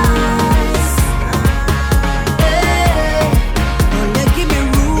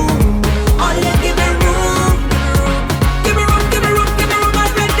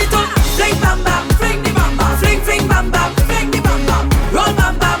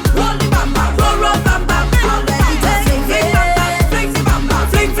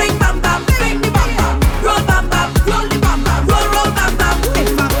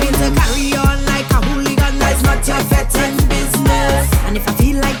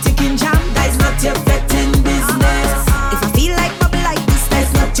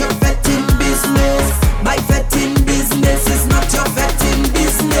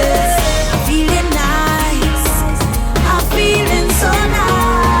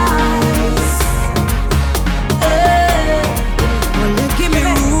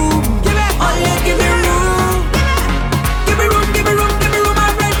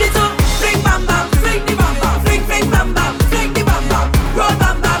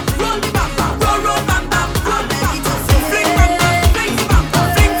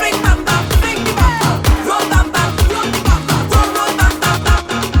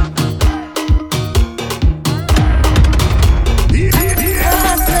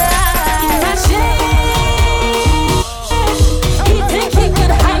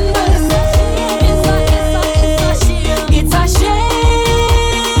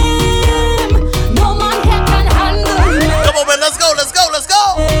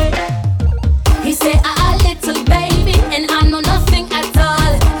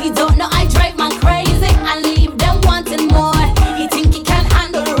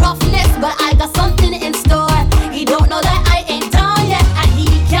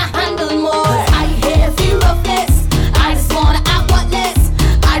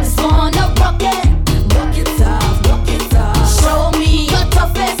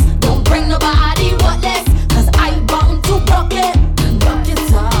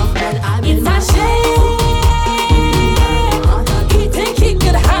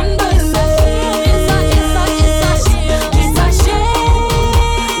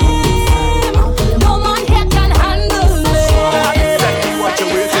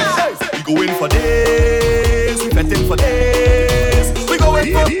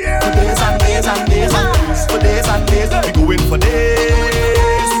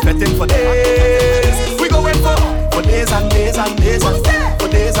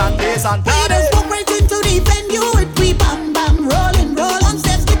days and We just walk right into the venue with we bam bam rolling, roll on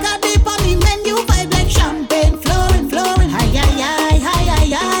steps, stick a dip on the menu, vibe like champagne, flowing, flowing. Hi, hi, hi, hi, hi,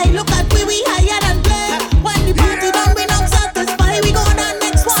 hi. Look at we higher than play. When the party done, we not satisfied. We go down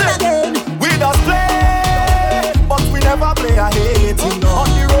next one again. we just play, but we never play a hating. On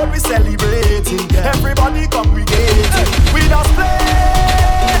the road we celebrating, everybody congregating. We just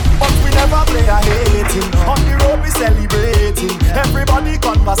play, but we never play a hating. On the road we celebrating, everybody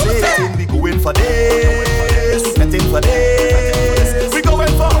conversating. We going for days, we betting for days. We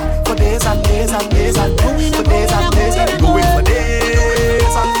going for days and days and days and days, for days and days. We going for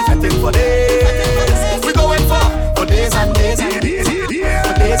days and we betting for days. We going for days and days and days, for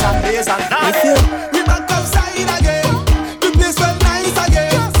days and days and days. We back outside again. The place felt nice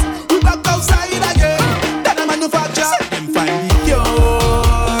again. We back outside again. That a manufacture. Them find the cure.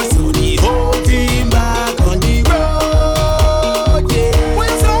 So the whole team back on the road. Yeah.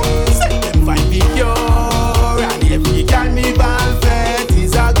 What's up? Them find the cure. And every carnival fete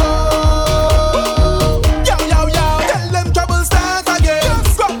is a go. Yo, yo, yo. Tell them trouble start again.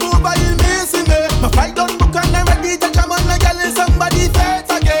 Scrap over in missing me. My fight done book and I'm ready to come on like in somebody fete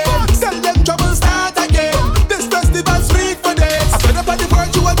again. Tell them trouble start again. This festival's free for days. I fed up on the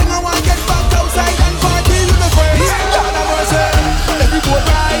virtual thing. I want to get back outside and party with my friends. Lord have mercy. Let me go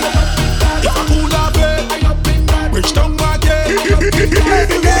right. If I cool up it, rich tongue market. Every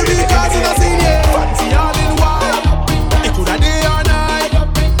day we causing a scene, yeah. Fancy all in white. It could a day or night.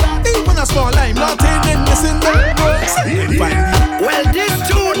 Even a small lime, nothing in missing no works. Well, this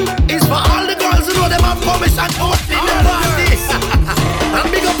tune is for all the girls who know them have permission to host in the party. And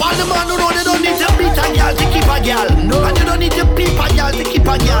big up all the man who know they don't need to beat a girl to keep a girl. No. And you don't need to peep a girl to keep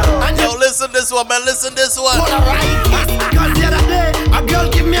a girl. And Yo, listen this one, man. Listen this one. Alright, cause the other day a girl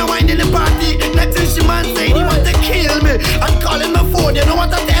give me a wine in the party. Next thing she man say he want to kill me. And calling my phone, you know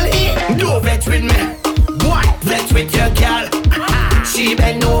what I tell him? Do vex with me. What? Vex with your girl. She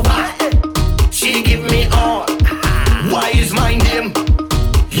bend over. She give me all. Why is my name?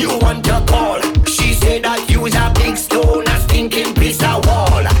 You want to call? She said that you's a big stone, a stinking piece of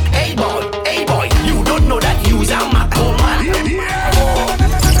wall. Hey boy, you don't know that you's a macro man.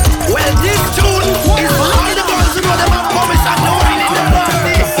 Well, this tune is for all the girls who know them have permission to wine in the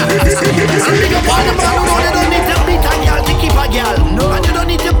party. And big up all the man who know they don't need to beat a girl to keep a girl. No. And you don't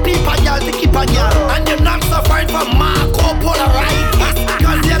need to peep a girl to keep a girl. And you're not suffering from Marco Polaroid.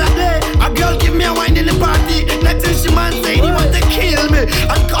 Cause the other day a girl give me a wine in the party. Next thing she man say he want to kill me.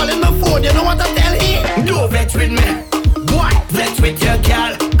 And calling my phone, you know what I tell him? Do vex with me. What? Vex with your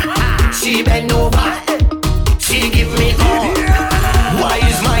girl. She bend over. She give me all. Why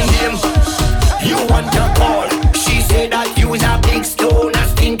is my name? You want to call? She said that you's a big stone, a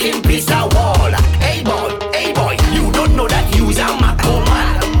stinking piece of wall. Hey boy, you don't know that you's a macro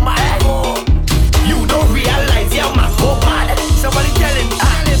man. You don't realize you're macro man. Somebody tell him,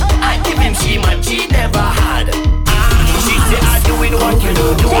 I give him she man she never had. She said I doing what you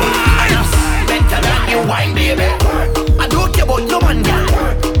don't do. And I'm better than you wine, baby. I don't care about no man, girl.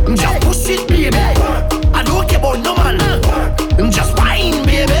 Just push it, baby. I don't care about no man. Just wine,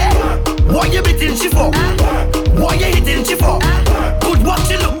 baby. What you beating she for? What you hitting she for? Good what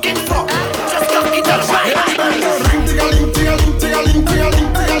you looking for? Just look it up right. Ring ting-a-ling, ting-a-ling, ting-a-ling,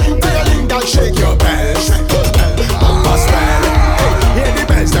 ting-a-ling, ting-a-ling, ting-a-ling. Girl, shake your bells, bumper swell. Hey, hear the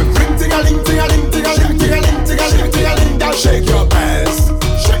bells, them ring ting-a-ling, ting-a-ling, ting-a-ling, ting-a-ling, ting-a-ling, ting-a-ling. Girl, shake your bells,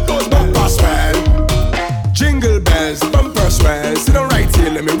 shake those bumper swell. Jingle bells, bumper swell. Sit down right here,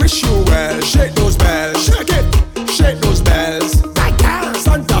 let me wish you well. Shake those bells, shake those bells.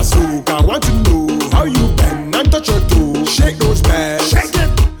 Santa Suka, want to know how you bend and touch your toe. Shake those bells,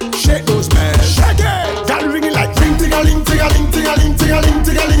 shake those bells, shake it. Girl, ring it like ring ting-a-ling, ting-a-ling, ting-a-ling, ting-a-ling,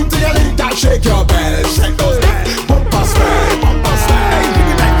 ting-a-ling, ting-a-ling. Girl, shake your bells, shake those bells. Bumper swell, bumper swell. Hey, ring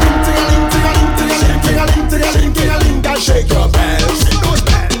it like ring ting-a-ling, ting-a-ling, ting-a-ling, ting-a-ling, ting-a-ling, ting-a-ling. Girl, shake your bells, shake those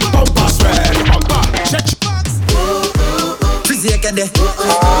bells. Bumper swell, bumper, shake. Fizzy Akande.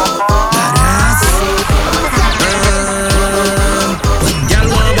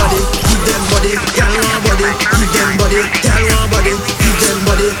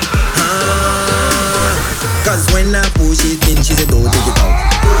 Cause when I push it in, she said, don't take it out.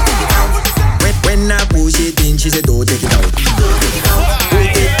 When I push it in, she said, don't take it out. Put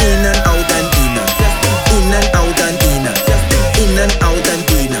it in and out and in. In and out and in. In and out and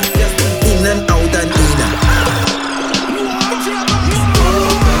in. In and out and in.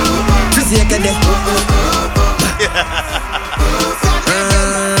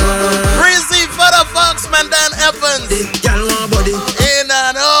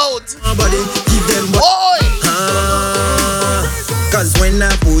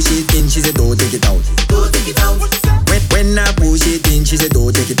 push it in, she said, don't take it out. Don't take it out. When I push it in, she said,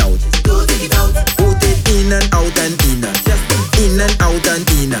 don't take it out. Don't take it out. Put it in and out and in. In and out and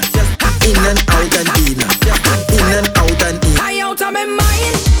in. In and out and in. In and out and in. I out of my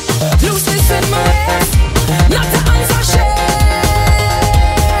mind, looseness in my waist, not to answer shame.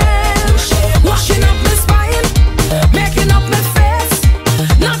 Washing up my spine, making up my face,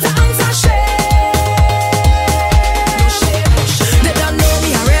 not to answer shame. They don't know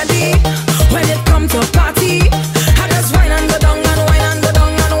me already. When it come to party, I just whine and go down and whine and go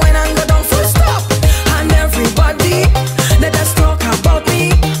down and whine and go down full stop. And everybody, they just talk about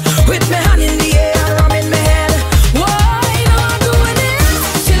me with my hand in the air and rum in my head. Why not doing it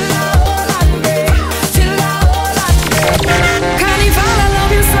till I hold on me, till I hold on me. Carnival, I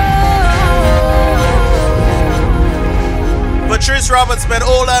love you so. Patrice Roberts, man,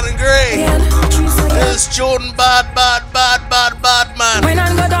 Old and Grey. This Jordan bad man. When I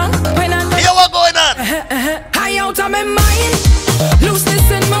go down, when I go Here what going on? high out of my mind, looseness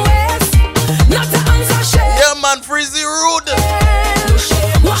in my waist, not to answer shame. Yeah, man, Freezy Rude.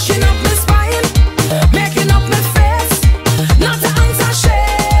 Washing up my spine, making up my face, not to answer shame.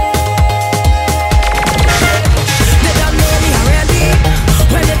 They don't know me already.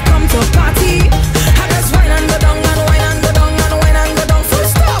 When it come to party, I just whine and go down and whine and go down and whine and go down full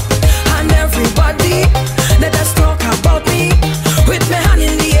stop. And everybody, they just talk about me with my hand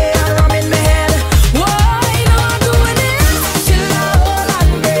in the air and rum in my head. Why not doing it till I hold on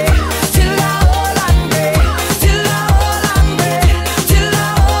me, till I hold on me, till I hold on me, till I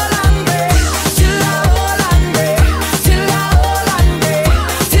hold on me, till I hold on me, till I hold on me,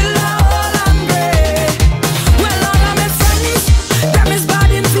 till I hold on me. Well, all of my friends, them is bad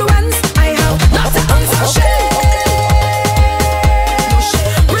influence. I have not to answer shame.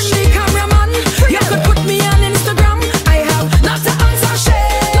 Bring the cameraman, you could put me on Instagram. I have not to answer shame.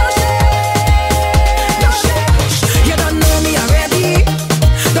 You don't know me already.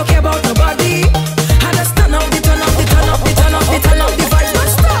 Don't care about nobody. I just turn up the vibes non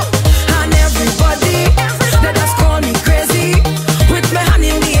stop. And everybody, they just call me crazy with my hand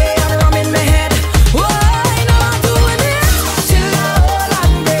in the air and rum in my head. Why not doing it till I hold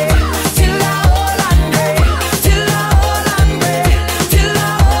on me, till I hold on me, till I hold on me, till I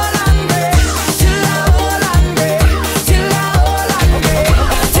hold on me, till I hold on me, till I hold on me,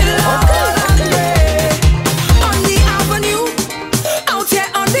 till I hold on me. On the avenue, out here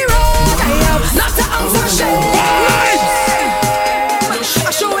on the road, I have not to answer shame. I'm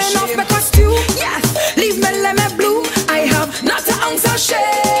showing off my costume, yes, leave me lemon blue. I have not to answer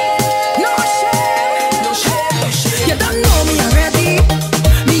shame. No shame. You don't know me already.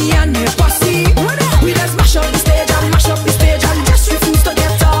 Me and my posse, we just mash up the stage and just refuse to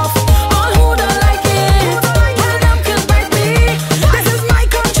get off. All who don't like it, well them can bite me. This is my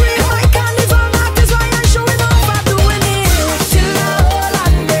country, my carnival. That is why I'm showing off. I'm doing it till I hold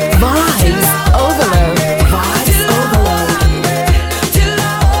on me. Vibes overload. Vibes overload. Till I hold on me, till I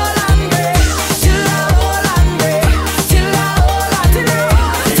hold on me, till I hold on me,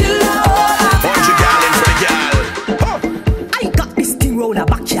 till I hold on me. Bunch of gal in for the gal. I got this thing round the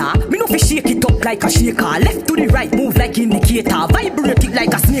back, yeah. Me no fi shake it up like a shaker. Left to the right, move like indicator. Vibrate it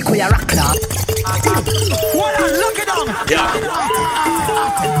like a snake with a rockler. What a look it down. Yeah.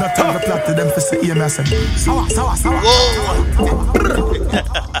 Not time to plot to them for see EMS. Sour.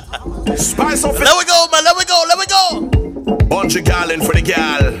 Spice up it. Let we go, man, let we go. Bunch of gal in for the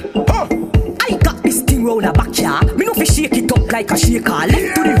gal. I got this thing round the back, yeah. Me no fi shake it up like a shaker.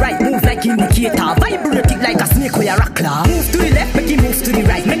 Left to the right, move like indicator. Vibrate it like a snake with a rockler. Move to the left, make it move to the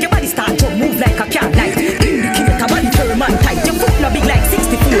right. Make your body start jump, move like a cat light. Indicator, body firm and tight. Your foot no big like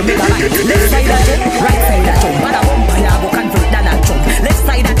 64 megabyte. Left side a jump, right side a jump. Bada bumper, ya go convert that a jump. Left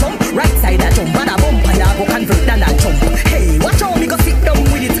side a jump, right side a jump. Bada bumper, ya go convert that a jump. Hey, watch how me go sit down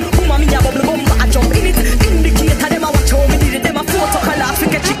with it. Puma me a bubble bumper a jump in it. Indicator them a watch how me did it. Them a photo color, we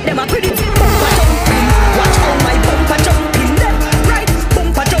get chick them a credit. Bumper jumping, watch how my bumper jumping. Left, right,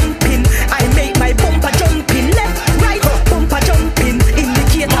 bumper jumping. I make my bumper jumping. Left, right, bumper jumping.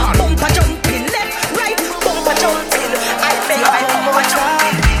 Indicator, bumper jumping. Left, right, bumper jumping. I make my bumper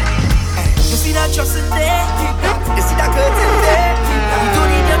jumping. You see that trust in there? You see that curtain there? You don't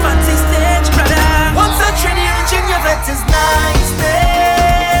need a fancy stage, brother. Once a trainee reaching your vet is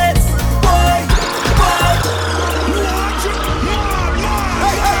niceness. Boy.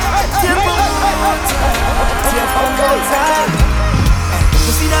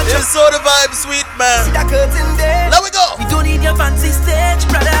 You see that It's so the vibe, sweet man. See that curtain there? Let we go. You don't need your fancy stage,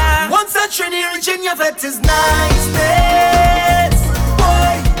 brother. Once a trainee reaching your vet is niceness.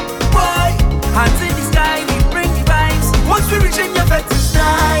 Boy. Hands in the sky, we bring the vibes. Once we reaching your vet is niceness.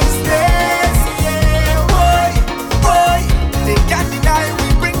 niceness. Yeah, boy, boy. They can't deny we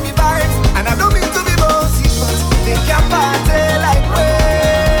bring the vibes. And I don't mean to be bossy, but they can't party like we.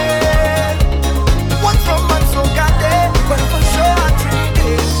 One from one so got there, but for sure I treat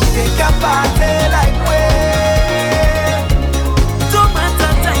it. They can't party like we. Don't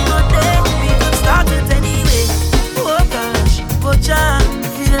matter time or day, we can start it anyway. Oh gosh, oh child,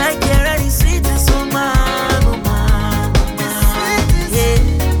 feel like you're ready, sweet as so man, oh man, yeah.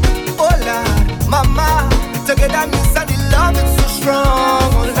 Oh Lord, mama, together me and the love is so strong.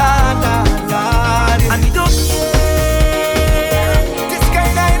 Oh Lord, Lord, Lord, and we don't care. This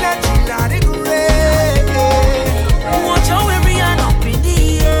kind of energy, Lord, it great. Watch how we are up in the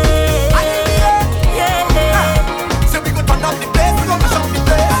air. Yeah. So we go turn up the place, we go mash up the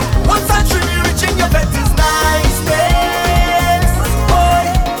place. Once I truly reaching your bed is niceness. Boy,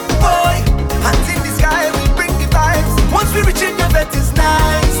 boy, hands in the sky, we bring the vibes. Once we reaching your bed is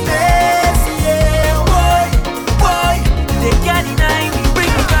niceness. Yeah, boy, boy, they can't deny we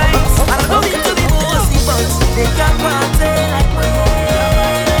bring the vibes. I don't know into the bossy bugs, they can't party like we.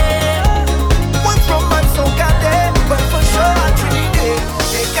 One from man so got there, but for sure I treat it.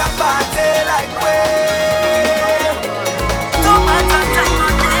 They can't party like we. Don't matter time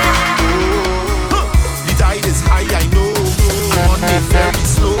or day. The tide is high, I know. I'm on it very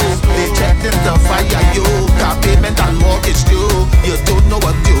slow. They checked in the fire, yo. Got payment and mortgage due. You don't know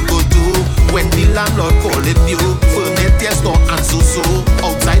what you go do when the landlord calling you. Furniture yes, no answer so.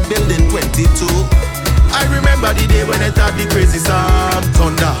 Outside building 22. I remember the day when I thought the crazy sound.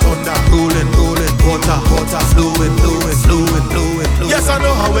 Thunder, thunder, rolling, rolling, water, water, flowing, flowing, flowing, flowing. Yes, I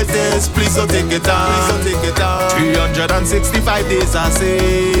know how it is. Please don't take it down. Please don't take it down. 365 days, I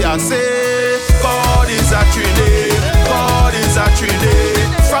say, God is actually there. God is actually there.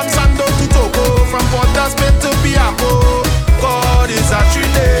 From Sando to Togo, from Port of Spain to Piaco. God is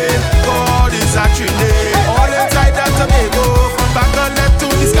actually there. God is actually there. All inside that Tobago, from Bangalore to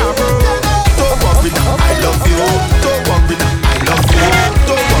the Scarborough. Don't worry now, I love you. Don't worry now, I love you.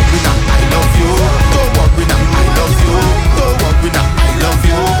 Don't worry now, I love you. Don't worry now, I love you. Don't worry now, I love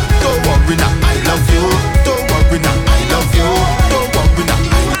you. Don't worry now, I love you. Don't worry now, I love you. Don't worry now,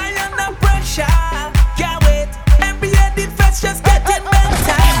 I under pressure, can't wait. Every edit fest just getting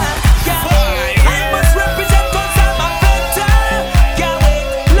better. Can't wait. I must represent 'cause I'm a fighter. Can't wait.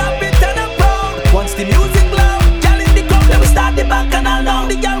 Love it and I'm proud. Once the music loud, girl in the club, let me start the back and all down.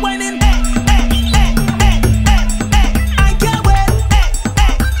 The girl whining. I can't wait.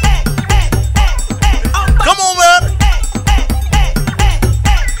 Come on, man.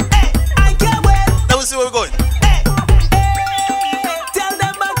 I can't wait. Let me see where we're going. Tell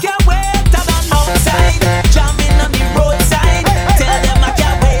them I can't wait. And I'm outside, jamming on the roadside. Tell them I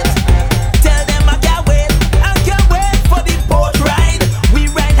can't wait. Tell them I can't wait. I can't wait for the boat ride. We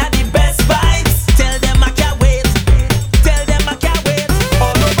ride at the best vibes. Tell them I can't wait. Tell them I can't wait.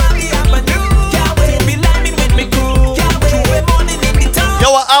 All over the avenue. Can't wait. Be liming with me crew. Can't wait. We're morning in the town. Yo,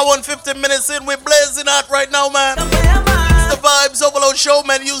 an hour and 15 minutes in, we're blazing out right now, man. It's the Vibes Overload Show,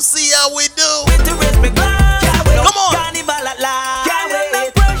 man. You see how we do. Come on. Carnival at last. Can't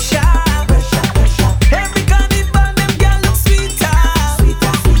wait. Pressure. Every carnival, them girl look sweeter.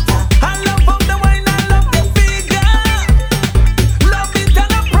 I love how the wine, I love the figure. Love it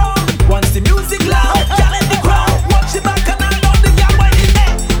and I'm proud. Once the music loud, girl in the crowd. Watch the back and I love the girl whining.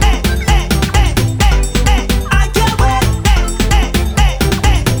 I can't wait.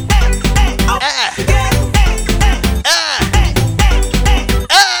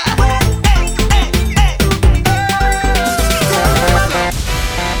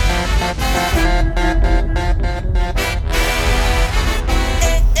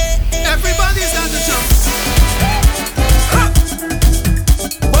 Everybody's on the jump.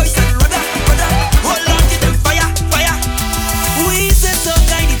 Boys and rudder, hold on, get them fire, fire. We set so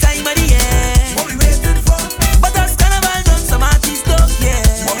kind the time of the year. What we waiting for? But as carnival done, some artists don't care.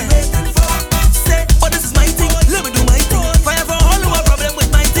 What we waiting for? Say, but this is my thing, let me do my thing. Fire for all who have problem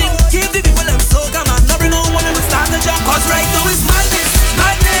with my thing. Give the people them so come on, not bring no one and we start the jump. Cause right now it's madness,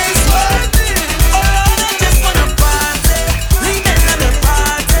 madness, madness. Oh Lord, I just wanna party. Lead them to the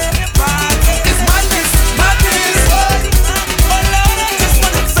party, party. It's madness, madness. Oh Lord, I just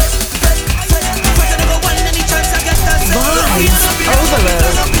wanna sweat, sweat, sweat. Sweat and go one in any chance I get that. Vibes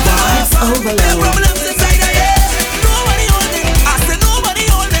Overload. Vibes Overload. Problems inside of here. Nobody hold it. I said nobody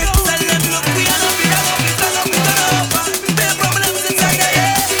hold it. Tell them look, we are not beat up. There are problems inside of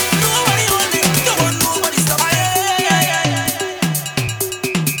here. Nobody hold it. Don't want nobody stop.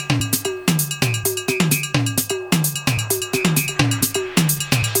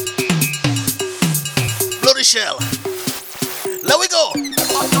 Bloody shell. Let we go.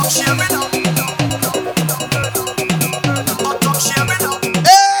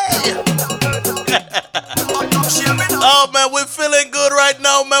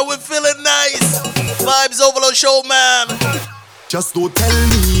 Just don't tell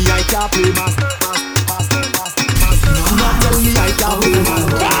me I can't play mas. Do not tell me I can't play mas.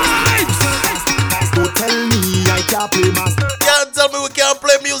 Don't tell me I can't play mas. Can't tell me we can't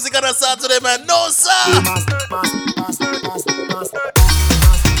play music on a Saturday, man. No, sir.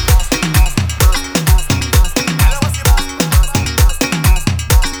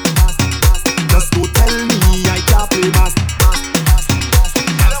 Just don't tell me I can't play mas.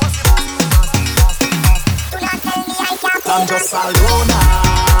 I'm just alone now.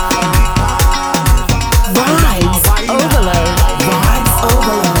 Vibes overload. Vibes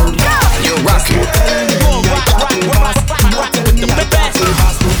overload. You're rocking with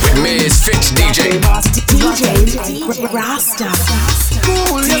Miss Fitch DJ. DJ Rasta.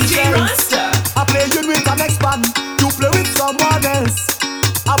 Cool, DJ Rasta. I play you with an ex-band. You play with someone else.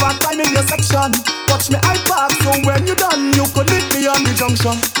 Have a time in your section. Watch me I park, so when you done, you could meet me on the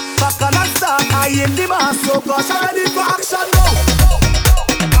junction. Back on a start, I in the mass, so cause I'm ready for action now.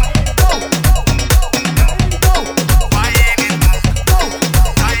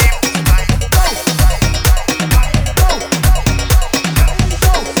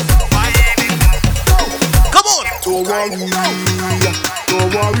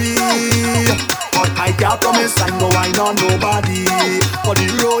 Don't worry, but I can't promise I know I know nobody. For the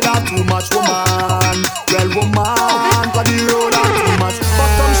road are too much woman. Well woman, for the road are too much.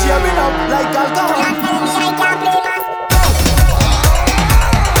 But I'm sharing up like alcohol.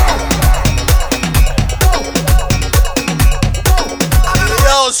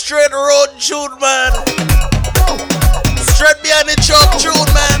 Yo, straight road tune, man. Straight behind the truck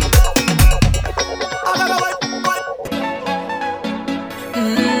tune, man.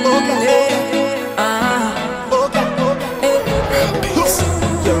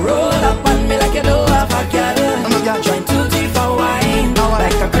 You roll up on me like you know have a girl. Join too deep for wine,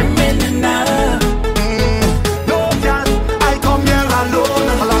 like a criminal. No girl, I come here alone.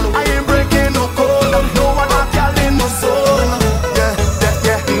 I ain't breaking no code. No one a girl in my soul. Yeah.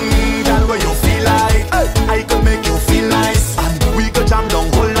 Girl, where you feel like I could make you feel nice, and we could jam down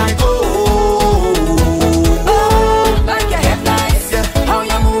whole night. Oh, like your headlights. Yeah. How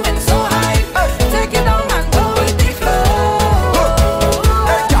you moving so high? Take it down and go with the flow.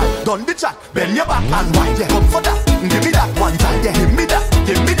 Hey, girl, done the chat. Bend your back and wind your up for that. Give me that one time. Yeah, give me that.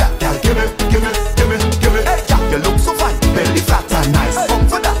 Girl, give me. Hey, girl, you look so fine. Belly flat and nice. Come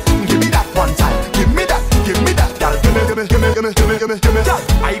for that. Give me that one time. Give me that. Girl, give me. Girl,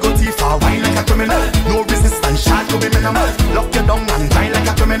 I go too far, wine like a criminal. No resistance, shot to be minimal. Lock you down and grind like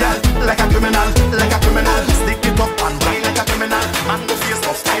a criminal. Stick it up and grind like a criminal. Man, no face,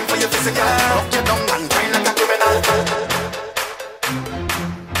 no time for your physical. Lock you down and grind like a criminal.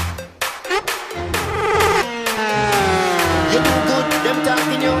 You do good, them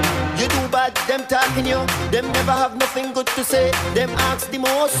talking you. You do bad, them talking you. Them never have nothing good to say. Them ask the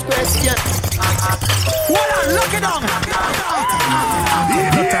most questions. Hold on, lock it down. Not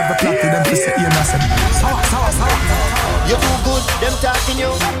have a clock to them to say you nothing. You do good, them talking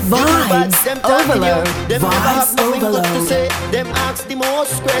you. Vibes Them talking you. overload. Them never have Vibes nothing good to overload. say. Them ask the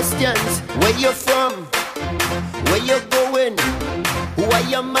most questions. Where you from? Where you going? Who are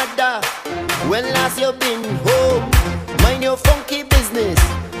your mother? When last you been home? Mind your funky business.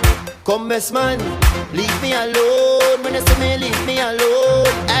 Come mess man, leave me alone. When you see me, leave me alone.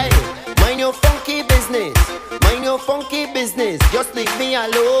 Hey, mind your funky business. Just leave me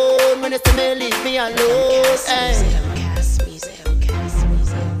alone. When you see me, leave me alone. Hey.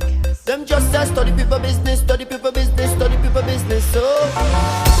 Them just a study people business. So,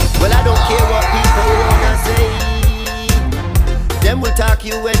 well, I don't care what people wanna say. Them will talk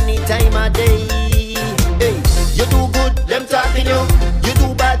you any time of day. Hey, you do good, them talking you. You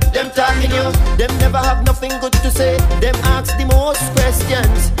do bad, them talking you. Them never have nothing good to say. Them ask the most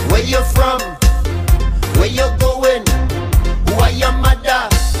questions. Where you from? Where you going? Who are your mother?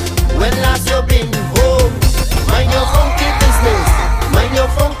 When last you been home? Mind your funky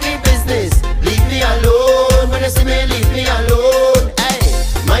business. Leave me alone. When you see me, leave me alone. Hey,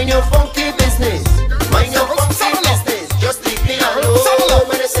 mind your funky business. Just leave me alone.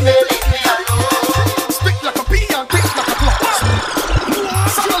 When you see me, leave me alone. Stick like a pea and kick like a clock.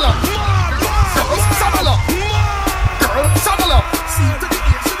 Saddle up. Girl, saddle up. See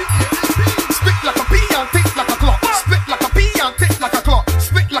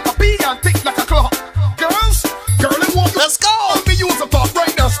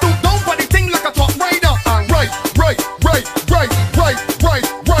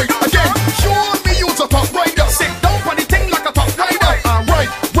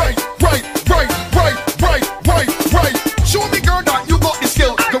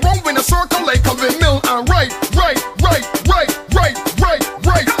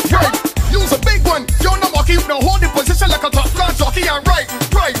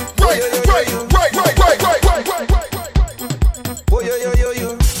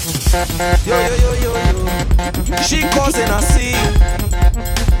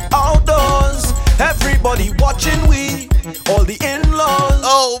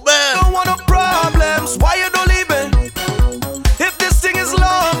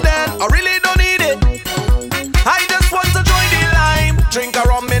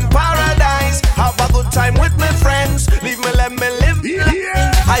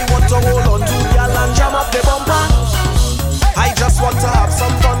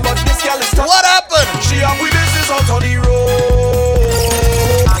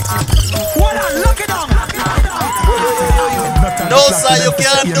Fly, you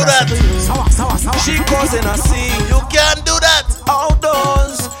can't do that. She causing a scene. You can't do that.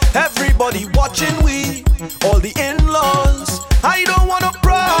 Outdoors, everybody watching we, all the in-laws. I don't want no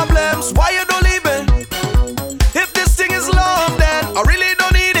problems. Why you don't leave it? If this thing is love, then I really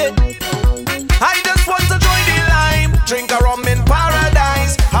don't need it. I just want to join the line, drink a rum in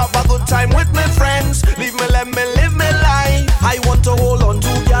paradise, have a good time with my friends. Leave me, let me live my life. I want to hold on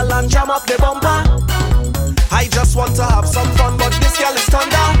to girl and jam up the bumper. I just want to have some fun, but this girl is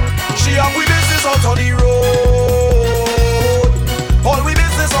turned down. She have we business out on the road. All we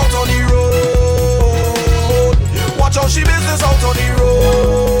business out on the road. Watch out, she business out on the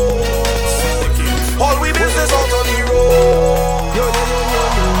road. All we business out on the road. Yo, yo, yo, yo,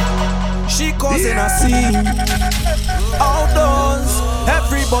 yo. She causing a scene. Outdoors,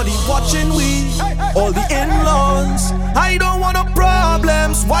 everybody watching we, all the in-laws. I don't want no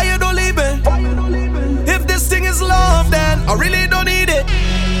problems. Why you don't leave it? If this thing is love, then I really don't need it.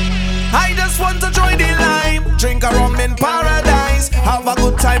 I just want to join the line, drink a rum in paradise, have a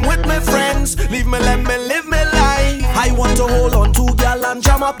good time with my friends. Leave me, let me live my life. I want to hold on to girl and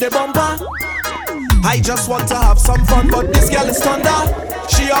jam up the bumper. I just want to have some fun, but this girl is thunder.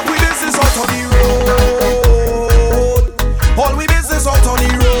 She have we business out on the road. All we business out on the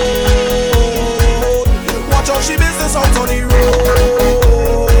road. Watch out, she business out on the road.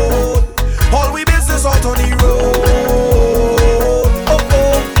 All we business out on the road. Oh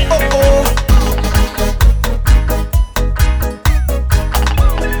oh, oh oh.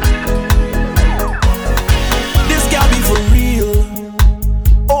 This girl be for real.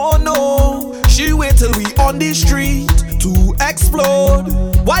 Oh no, she wait till we on the street to explode.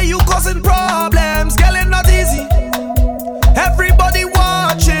 Why you causing problems? Girl, it's not easy. Everybody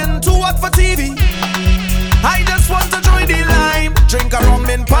watching to work for TV. I just want to join the line, drink a rum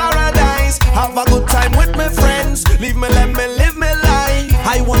in paradise, have a good time with my friends. Leave me, let me live my life.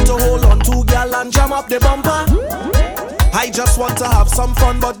 I want to hold on to girl and jam up the bumper. I just want to have some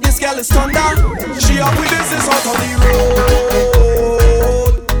fun, but this girl is thunder. She have we business out on the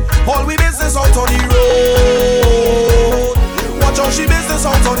road. All we business out on the road. Watch out, she business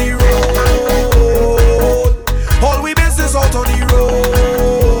out on the road. All we business out on the road.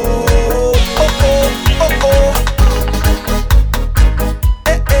 Oh oh, oh oh.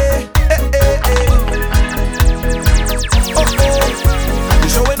 Eh eh, eh eh eh. Oh oh. You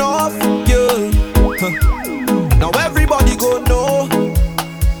showing off, girl. Huh. Now everybody go know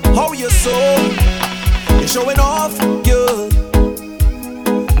how you so. You showing off, girl.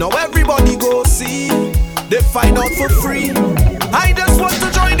 Now everybody go see. They find out for free. I just want to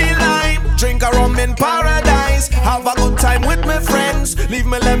join the line, drink a rum in paradise, have a good time with my friends. Leave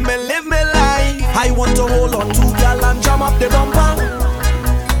me, let me live my life. I want to hold on to girl and jam up the bumper.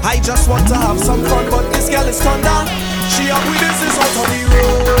 I just want to have some fun, but this girl is thunder. She have we business out on the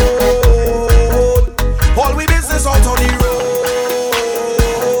road. All we business out on the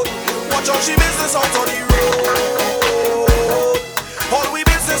road. Watch out, she business out on the road. All we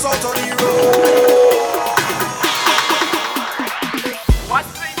business out on the road.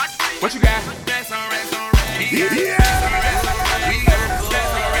 What you got? Look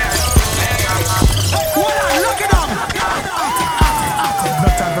it up. No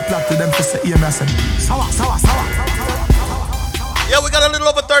time to plot to them to say EMS. Yeah, we got a little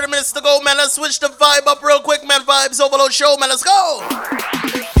over 30 minutes to go, man. Let's switch the vibe up real quick, man. Vibes Overload Show, man. Let's go.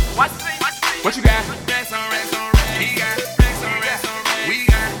 What you got?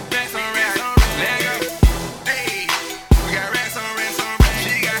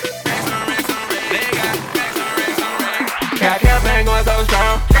 Going so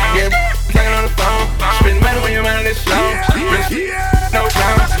strong, yeah, playing on the phone. Spend money when your mind is slow. No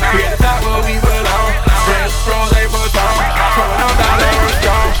clown, we at the top where we belong. Fresh froze, they for song. Throwing on dollars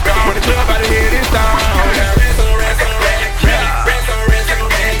strong. When the club out of here this time.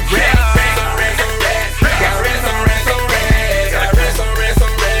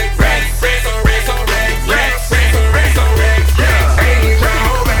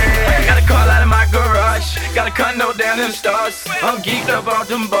 Got a condo down in the stars. I'm geeked up off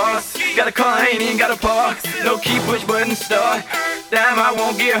them bars. Got a car, ain't even got a park. No key, push button, start. Damn, I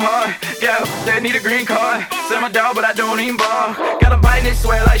won't get hard. Yeah, they need a green card. Sell my dog, but I don't even bar. Got a bite and they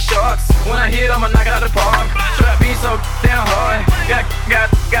swear like sharks. When I hit, I'ma knock out the park. Trap beat so damn hard.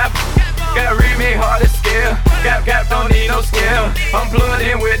 Got read me hard as scale. Got, don't need no skill. I'm plugged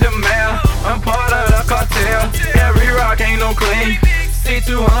in with the mail. I'm part of the cartel. Every rock ain't no clean.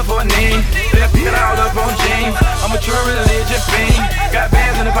 C200 for a knee. Left it all up on jeans. I'm a true religion fiend. Got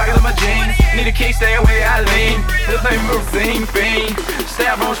bands in the pocket of my jeans. Need a kick, stay away, I lean. This ain't routine fiend.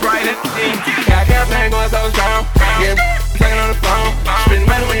 Stab on Sprite and team. Got campaign going so strong. Yeah, talking on the phone. Spend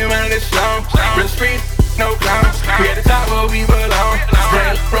money when you're running this long. Real street, no clowns. We at the top where we belong.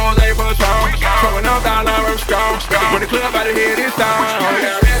 Spraying rose, they push on. Throwing up all our strong. When the club out of here this time. We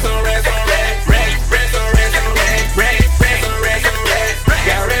got rest on rest on rest. Rest on rest on rest. Rest on rest on rest.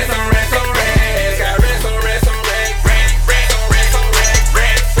 Got rest on rest on rest. Got rest on rest on rest. Rest on rest on rest.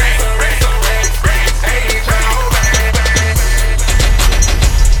 Rest on rest on rest. Ain't trying to hold back.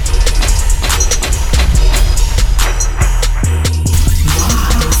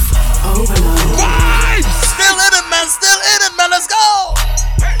 Overload. Vibes! Still in it, man. Still in it, man. Let's go.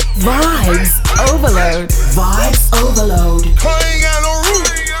 Vibes overload. Vibes overload. I ain't got no root.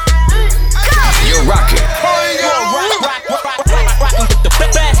 You're rocking I ain't got no root.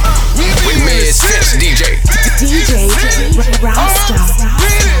 with Misfits DJ. DJ Rasta.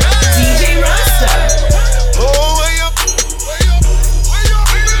 DJ Rasta. Oh, way up.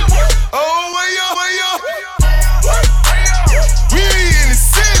 Oh, way up, way up. We in the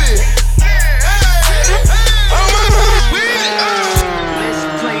city. Let's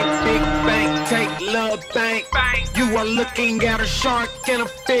play big bank, take love bank. You are looking at a shark in a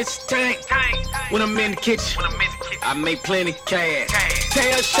fish tank. When I'm in the kitchen, I make plenty cash.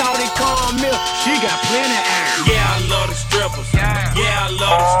 Tell Shawty call me, she got plenty ass. Yeah, I love the strippers. Yeah, I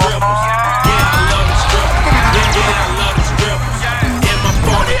love the strippers. Yeah, I love the strippers. Yeah, I love the strippers. In my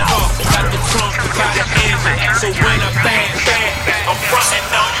 40 car, got the trunk, got the engine. So when I bang, I'm frontin'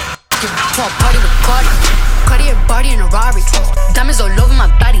 on you. To a party with Cardi. Cardi a body in a Rari. Diamonds all over my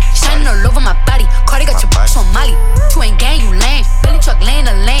body, shining all over my body. Cardi got your bitch on Molly. You ain't gang, you lame. Billy truck laying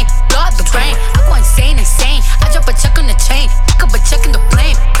the lane. Blow out the brain. I go insane. I drop a check on the chain. Pick up a check in the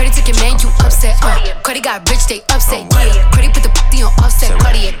plane. Cardi took your man, you upset. Cardi got rich, they upset. Cardi put the p on offset.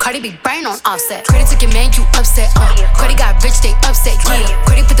 Cardi be brain on offset. Cardi took your man, you upset. Cardi got rich, they upset.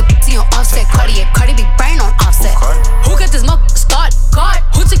 Cardi put the p on offset. Cardi be brain on offset. Who got this motherfucker started? God.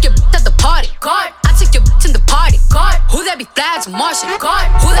 Who took your bitch at the party? God. I took your bitch in the party. God. Who that be flags Martian? God.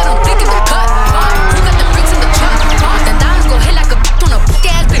 Who that don't think in the cut? God. Who got the bricks in the truck? God. Then diamonds go hit like a bitch on a big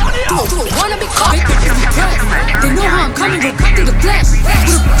ass bitch. Do a wanna be caught? They know how I'm coming, go cut through the flesh.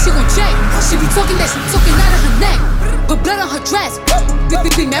 With a bitch, she gon' check. She be talking that she talking out of her neck. But blood on her dress.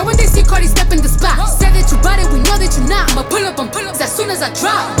 Be mad when they see Cardi step in the spot. Said that you bought it, we know that you not. I'ma pull up on pull-ups as soon as I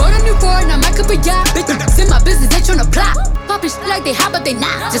drop. Bought a new Ford, now might could be yacht. Bitch, in my business, they tryna plot. Poppin' shit like they hot, but they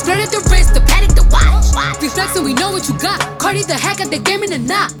not. Just flirt at the wrist, the paddock, the watch. Be flexin', we know what you got. Cardi the hack at the game in the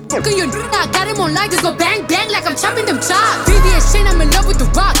knot. Fuckin' your I got him on live, just go bang, bang like I'm chopping them chops. VVS chain, I'm in love with the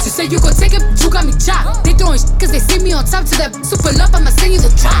rocks. You say you gon' take it, you got me chopped. They throwin' shit cause they see me on top to that super love, I'ma send you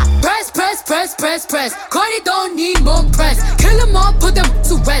the drop. Press, press, press, press, press. Cardi don't need more press. Kill them all, put them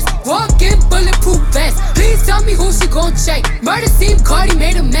to rest. Walk in bulletproof vest. Please tell me who she gon' check. Murder scene, Cardi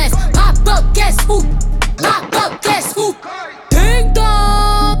made a mess. Pop up, guess who? Pop up, guess who? Ding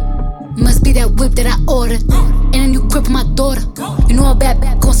dong. Must be that whip that I ordered. And a new crib for my daughter. You know a bad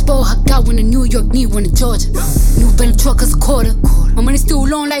gon' spoil her God when the New York need one in Georgia. New Bentley truck is a quarter. My money still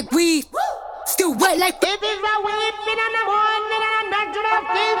long like weed. Still wet like It is a weeping in the morning and a natural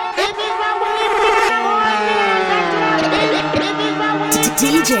thing. It is a weeping in the morning and a natural thing.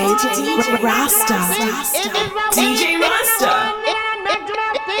 DJ Rasta. DJ Rasta.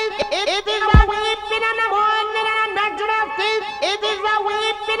 It is a weeping in the morning and a natural thing. It is a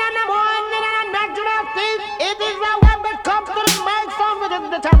weeping in the morning and a natural thing. It is a when we come to the mic sound within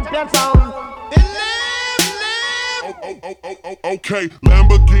the champion sound. Okay,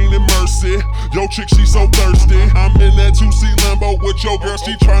 Lamborghini Mercy. Yo, chick, she so thirsty. I'm in that 2C Lambo with your girl,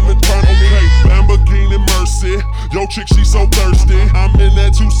 she tryna turn on me. Hey, Lamborghini Mercy. Yo, chick, she so thirsty. I'm in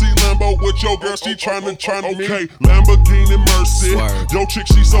that 2C Lambo with your girl, she tryna turn on me. Okay, Lamborghini Mercy. Yo, chick,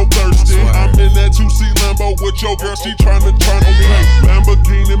 she so thirsty. I'm in that 2C Lambo with your girl, she tryna turn on me. Hey,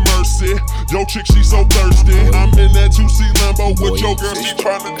 Lamborghini Mercy. Yo, chick, she so thirsty. I'm in that 2C Lambo with your girl, she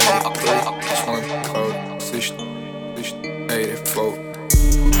tryna turn on me.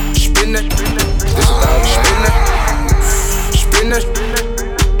 Spin that, this is how you spin that. Spin that,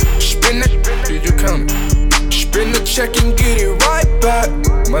 spin that. Did you count it? Spin the check and get it right back.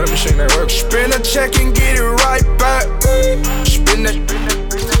 Money machine that work. Spin the check and get it right back. Spin that,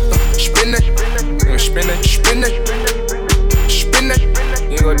 spin that, spin that, spin that, spin that.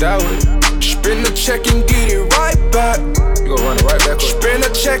 You ain't gon' die with it. Spin the check and get it right back. You gon' run it right back. Spin the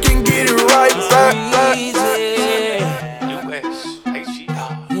check and get it right back.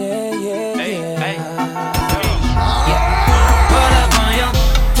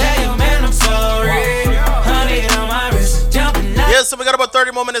 So we got about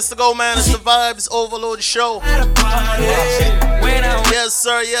 30 more minutes to go, man. It's the Vibes Overload Show. Yes,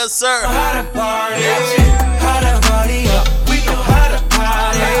 sir. Yes, sir. How to party up. We know how to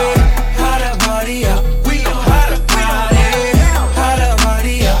party. How to party up. We know how to party. How to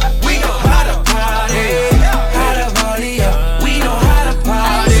party up. We know how to party. How to party up. We know how to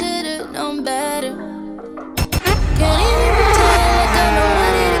party. I should've known better. Can't even pretend like I know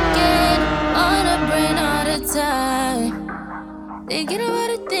what it again. On the brain all the time. Thinking about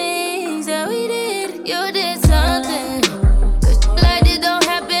the things that we did. You did something. Like it don't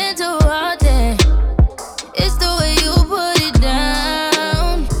happen too often. It's the way you put it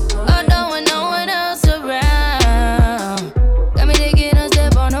down. Although when no one else around. Got me taking a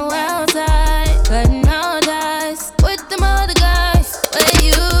step on the wild side. Cutting all ties with them other guys.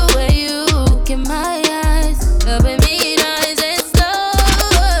 Where you look in my eyes. Helping me nice and slow.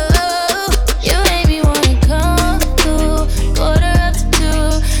 You made me wanna come through. Quarter up to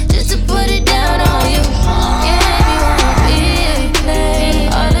 2 just to put it down on you. You made me wanna replay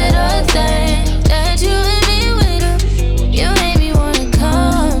all of those things that you and me went up. You made me wanna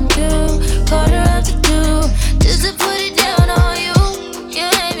come through. Quarter up to 2 just to put it down on you. You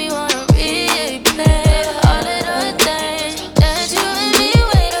made me wanna replay all of those things that you and me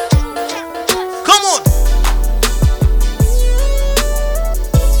went up. Come on.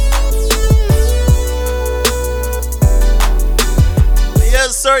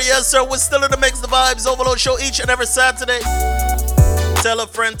 Yes, sir. Yes, sir. We're still in the Mix the Vibes Overload Show each and every Saturday. Tell a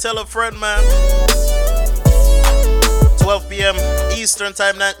friend, man. 12 p.m. Eastern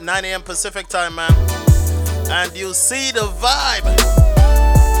Time, 9 a.m. Pacific Time, man. And you see the vibe.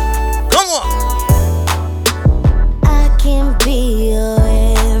 Come on. I can be your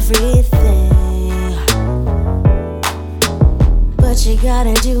everything, but you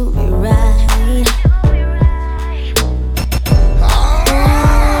gotta do me right.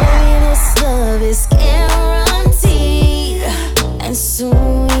 This love is guaranteed, and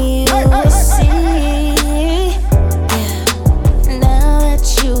soon you will see. Yeah. Now that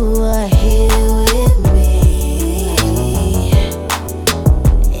you are here with me,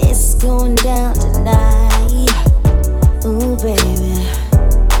 it's going down tonight. Ooh, baby,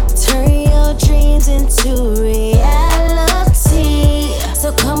 turn your dreams into reality.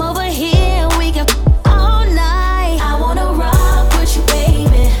 So come over here and we can all night. I wanna rock with you,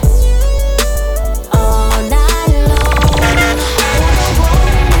 baby, all night long. I wanna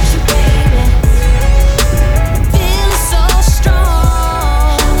roll with you, baby, feeling so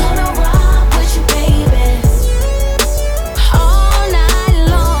strong. I wanna rock with you, baby, all night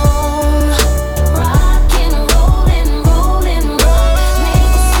long. Rockin', rollin', rollin', rock.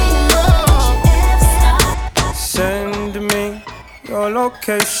 Make us feel love, don't you ever stop. Send me your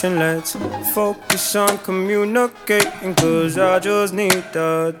location, let's focus on communicating. Cause I just need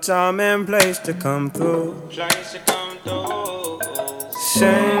the time and place to come through.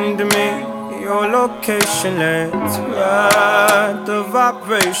 Send me your location, let's ride the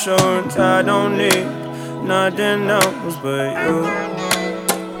vibrations. I don't need nothing else but you.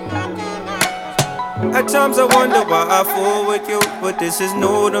 At times I wonder why I fool with you, but this is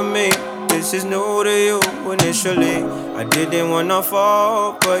new to me. This is new to you. Initially, I didn't wanna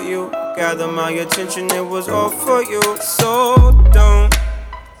fall, but you gathered my attention, it was all for you. So don't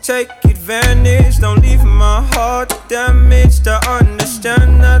take advantage, don't leave my heart damaged. I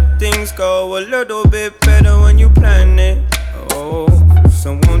understand that things go a little bit better when you plan it. Oh,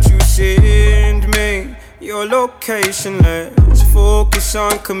 so won't you send me your location? Let's focus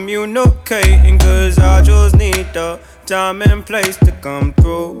on communicating. Cause I just need the time and place to come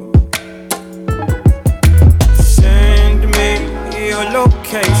through. Send me your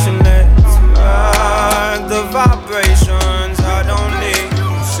location, let's ride the vibrations. I don't need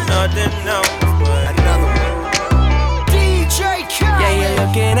nothing else but DJ Khaled. Yeah, you're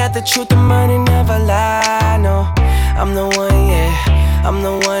looking at the truth, the money never lie, no. I'm the one, yeah, I'm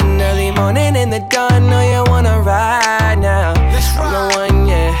the one. Early morning in the dawn, know you wanna ride now. I'm the one,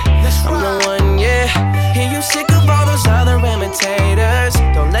 yeah, I'm the one, yeah. Hear you sick of all those other imitators.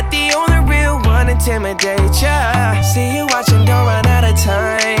 Don't let the only real one intimidate ya. See you watching, don't run out of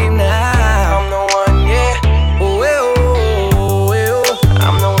time now. I'm the one, yeah. Ooh, ooh, ooh, ooh.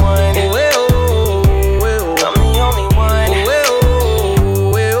 I'm the one, ooh, ooh, ooh. I'm the only one, ooh,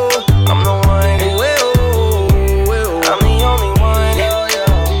 ooh, ooh. I'm the one, ooh, ooh, ooh. I'm the only one.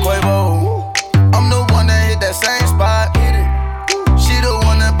 Quavo, I'm the one that hit that same spot. She the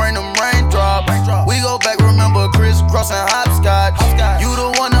one that bring them raindrops. We go back, remember crisscross and hopscotch. You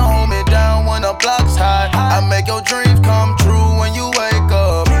the one that hold me down when the block's hot.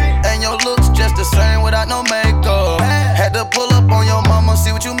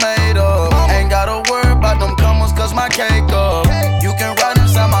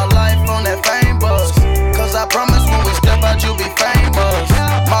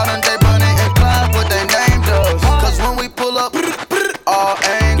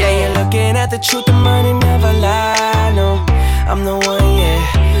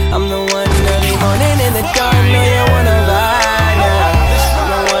 I'm the one early morning in the dark. Know you wanna ride now. I'm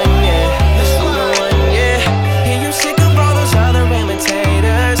the one, yeah. I'm the one, yeah. Hear you sick of all those other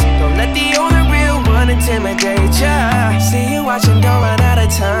imitators. Don't let the only real one intimidate ya. See you watching, don't run out of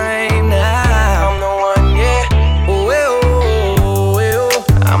time now. I'm the one, yeah. Ooh, ooh, ooh, ooh.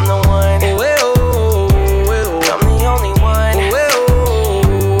 I'm the one. Ooh, ooh, ooh, ooh. I'm the only one. Ooh,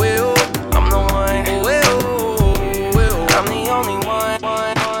 ooh, ooh. I'm the one. Ooh, ooh, ooh. I'm the only one.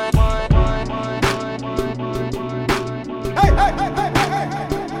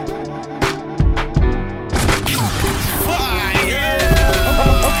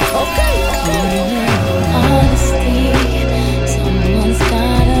 Honesty, someone's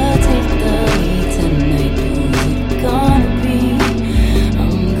gotta take the lead tonight. Who's it gonna be?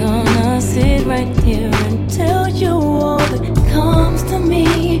 I'm gonna sit right here and tell you all that comes to me.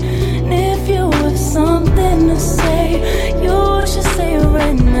 And if you have something to say, you should say it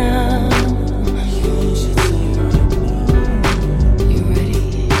right now. You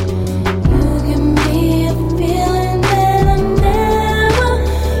ready? You give me a feeling that I never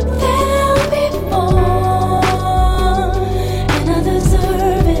felt before, and I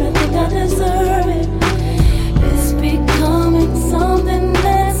deserve it. I think I deserve it. It's becoming something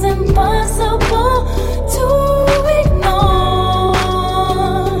that's impossible to ignore,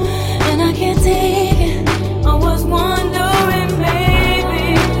 and I can't take it. I was wondering,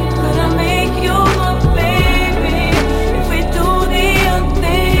 maybe could I make you my baby? If we do the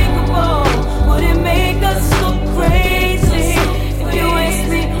unthinkable, would it make us look crazy? If you ask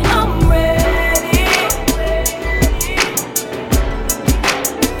me, I'm ready.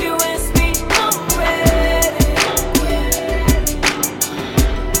 If you ask me, I'm ready.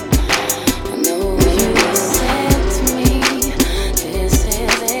 I know when you said to me, this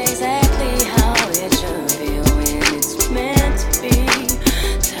is exactly how it should feel when it's meant to be.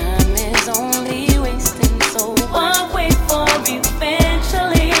 Time is only wasting, so why wait for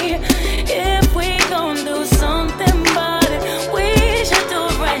eventually? If we gon' do something about it, we should do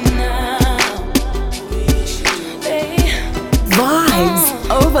it right now. Hey. Vibes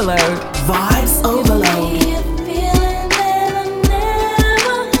overload. Vibes overload. Feeling that I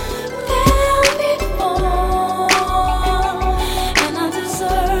never felt before, and I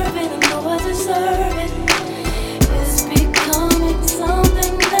deserve it. I know I deserve it. It's becoming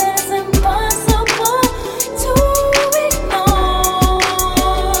something that's impossible to ignore.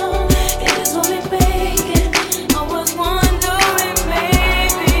 It is what we make it. I was wondering,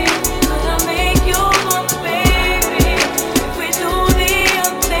 maybe could I make you my baby? If we do the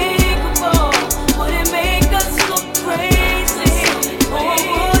unthinkable, would it make us look crazy? Or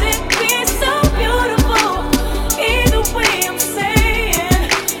would it be so beautiful? Either way, I'm saying,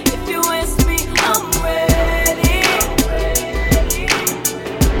 if you ask me, I'm ready.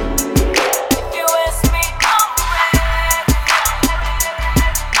 If you ask me, I'm ready.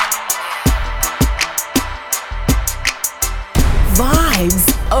 Vibes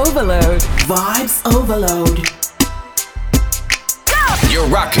overload. Vibes overload. You're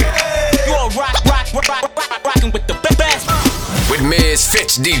rocking You are rocking with the best. with Ms.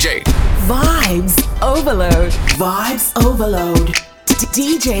 Fitz DJ. Vibes overload. Vibes overload.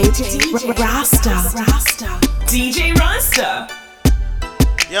 DJ Rasta. DJ Rasta.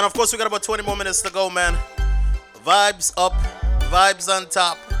 Yeah, and of course, we got about 20 more minutes to go, man. Vibes up, vibes on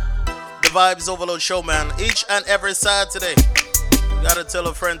top. The Vibes Overload Show, man. Each and every Saturday. Gotta tell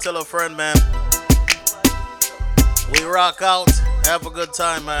a friend, man. We rock out, have a good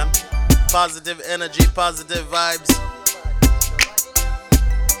time, man. Positive energy, positive vibes.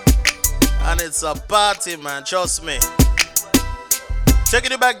 And it's a party, man, trust me.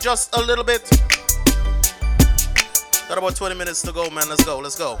 Taking it back just a little bit. Got about 20 minutes to go, man. Let's go.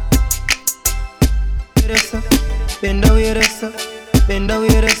 Bend down your ass up, bend down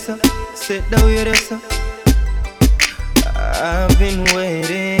your ass up, sit down your ass up. I've been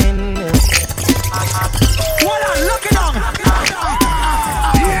waiting. What I'm looking on. Not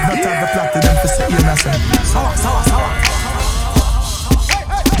have the plot to them to say you nothing. Sour.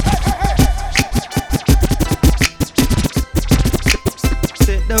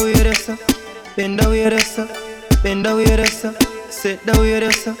 Sit down your ass up, bend down your ass up, bend down your ass up, sit down your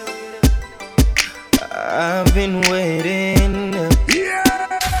ass up. I've been waiting.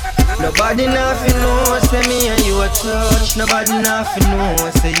 Nobody nothing know, say me and you a touch. Nobody nothing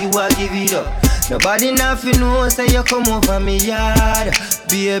know, say you a give it up. Nobody nothing know, say you come over me yard.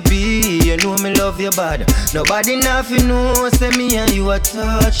 Baby, you know me love your body. Nobody nothing know, say me and you a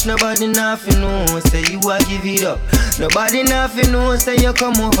touch. Nobody nothing know, say you a give it up. Nobody nothing know, say you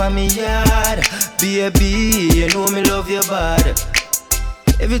come over me yard. Baby, you know me love your body.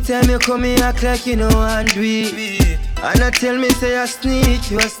 Every time you come here, act like you know and do it. And I tell me, say I sneak,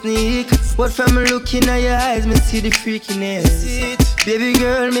 you a sneak. But from looking at your eyes, me see the freakiness. Baby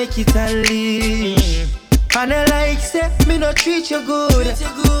girl, make it unleash. And I like, say, me no treat you good.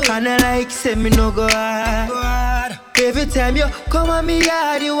 And I like, say, me no go hard. Every time you come on me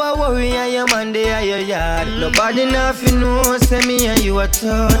yard, you a worry and your man dey at your yard. Nobody nothing know, say me and you a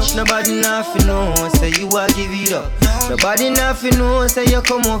touch. Nobody nothing know, say you a give it up. Nobody nothing know, say you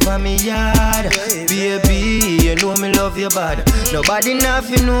come over me yard. Baby, you know me love you bad. Nobody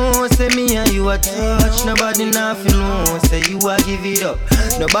nothing know, say me and you a touch. Nobody nothing know, say you a give it up.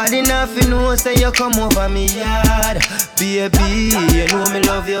 Nobody nothing know, say you come over me yard. Baby, you know me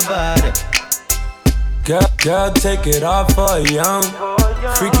love you bad. Girl, take it off for a young.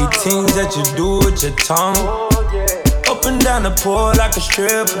 Freaky things that you do with your tongue. Up and down the pool like a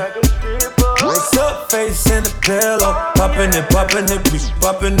stripper. What's up, face in the pillow. Popping it, be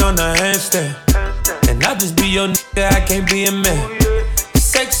popping on the handstand. And I just be your nigga, I can't be a man.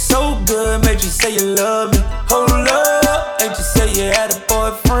 Sex so good, made you say you love me. Hold up, ain't you say you had a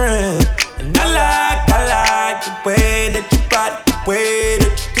boyfriend. And I like the way that you body, the way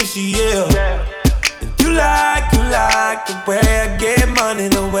that you kiss you, yeah. You like the way I get money,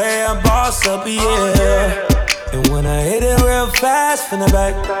 the way I boss up, yeah. And when I hit it real fast from the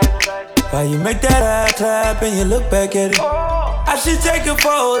back, why you make that eye clap and you look back at it? I should take a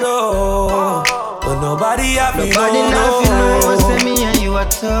photo, but nobody out me. Nobody nothing know, say me and you a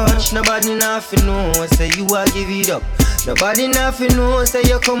touch. Nobody nothing know, say you a give it up. Nobody nothing know, say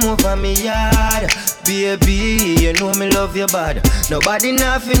you come over me yard. Baby, you know me love you bad. Nobody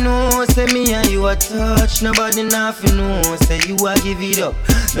nothing know, say me and you a touch. Nobody nothing know, say you a give it up.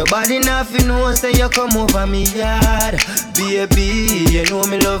 Nobody nothing know, say you come over me yard. Baby, you know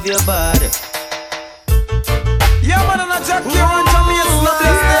me love you bad. Yeah, man, and I jack you on Jamaican, no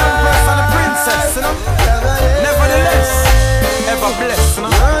bless the empress and the princess, you know. Nevertheless, ever blessed, you know.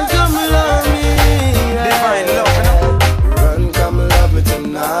 Run, come love me, divine love, you know. Run, come love me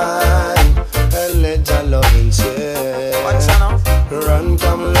tonight, and let your loving share. Watch out now. Run,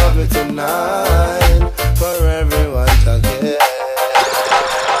 come love me tonight, for everyone to get.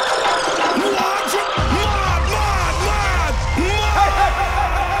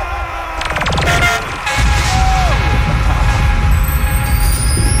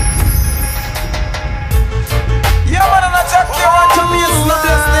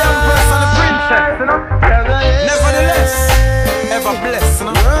 Nevertheless, ever blessed, you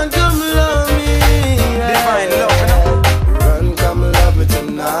know. Run, come love me, divine love, you know. Run, come love me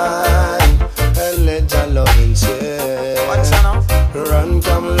tonight, and let your loving share. Watch out now. Run,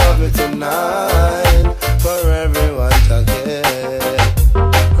 come love me tonight, for everyone to get.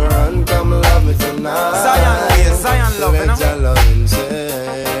 Run, come love me tonight. Zion love, you know. Let your loving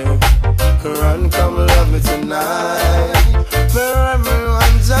share. Run, come love me tonight, for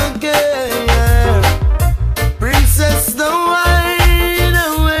everyone to get. Princess, don't hide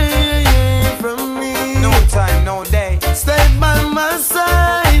away from me. No time, no day. Stay by my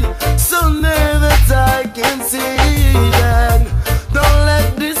side, so near that I can see that. Don't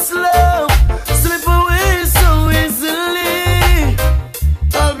let this love slip away so easily.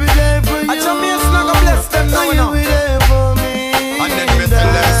 I'll be there for you. I tell me it's not gonna bless them now, you know. Be there for me. And then me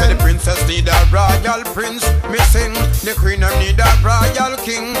tell them, say the princess need a royal prince. Me sing, the queen them need a royal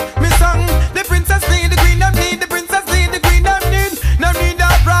king. Me sing, the princess need the queen them need the princess need the queen them need. No need a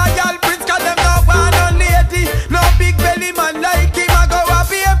royal prince, cause them no want no lady. No big belly man like him, I go a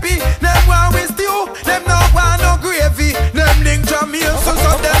baby. Them want with stew, them no want no gravy. Them link Jamaican,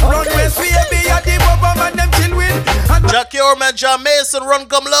 so them run west baby. A the bubble man them chill with. Jackie Orman, John Mason,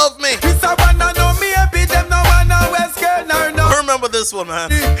 Run Come Love Me. Mr. Wanna know me happy, them no wanna west girl, no. Remember this one, man.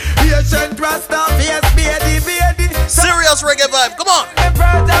 Patient Rasta, yes, baby. Serious reggae vibe, come on.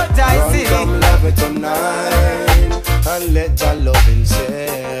 Run, come love me tonight, and let your loving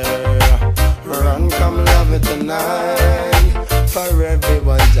share. Run, come love me tonight, for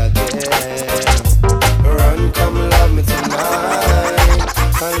everyone to get. Run, come love me tonight,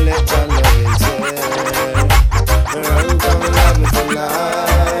 and let your loving share. Run, come love me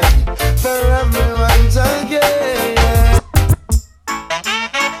tonight, for everyone to get.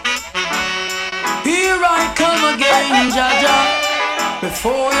 Here I come again, Jaja.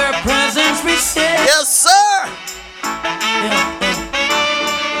 Before your presence we stand. Yes, sir.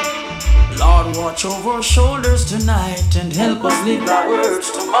 Lord, watch over our shoulders tonight and help us live our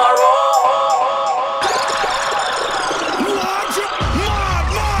words tomorrow.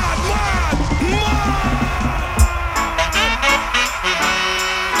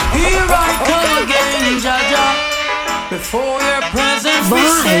 Here I come again, Jaja. Before your presence we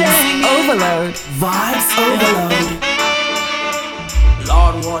Overload. Vibes Overload.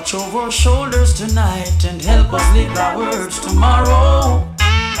 Lord, watch over our shoulders tonight and help us live our words tomorrow.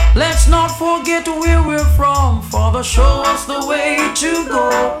 Let's not forget where we're from, Father, show us the way to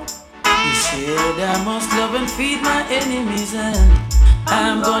go. You said I must love and feed my enemies, and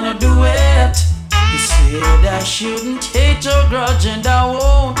I'm gonna do it. You said I shouldn't hate or grudge, and I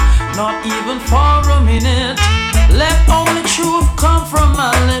won't, not even for a minute. Let only truth come from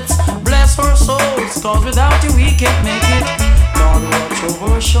my lips. Bless our souls, cause without you we can't make it. Lord, watch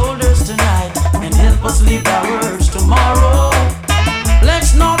over our shoulders tonight and help us live our words tomorrow.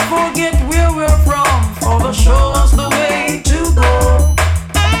 Let's not forget where we're from, Father, show us the way to go.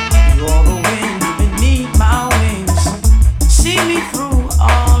 You're the wind beneath my wings, see me through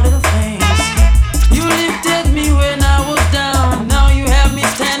all little things. You lifted me when I was down, now you have me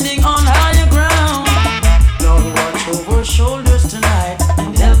standing on higher ground. Lord, watch over our shoulders tonight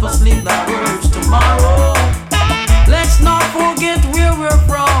and help us live our words tomorrow. Let's not forget where we're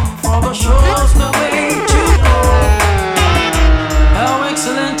from, Father, show us the way to go. How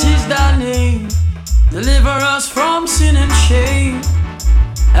excellent is thy name, deliver us from sin and shame.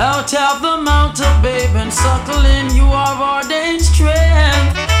 Out of the mountain, babe, and suckling, you are ordained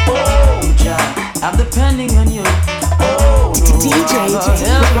strength. Oh, Jah, I'm depending on you. Oh, DJ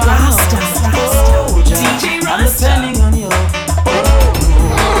Rasta. Oh, Jah, I'm depending on you.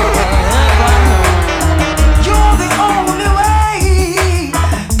 You're the only way.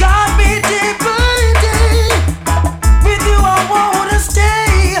 Guide me day by day. With you I wanna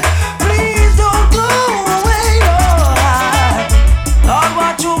stay. Please don't go away, Lord. Lord,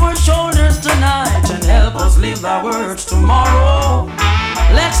 watch over shoulders tonight and help us live our words tomorrow.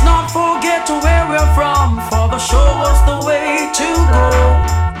 Let's not forget where we're from, Father, show us the way to go.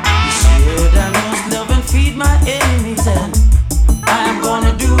 You said I must love and feed my enemies, and I'm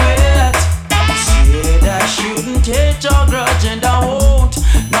gonna do it. You said I shouldn't hate or grudge, and I won't,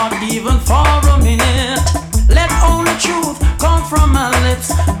 not even for a minute. Let only truth come from my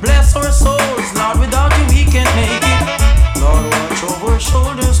lips. Bless our souls, Lord, without you we can't make it. Lord, watch over our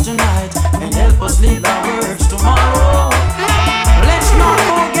shoulders tonight and help us live our words tomorrow. Let's not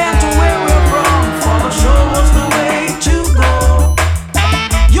forget where we're from, Father, show us the way to go.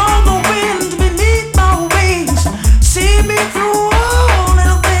 You're the wind beneath my wings, see me through all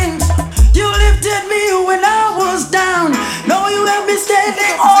little things. You lifted me when I was down, now you have me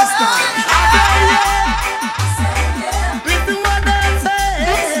standing on high.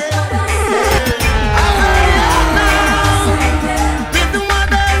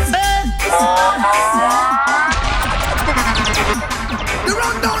 The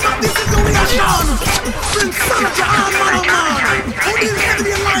rundown of this situation. Bring Santa and man of man. Who deals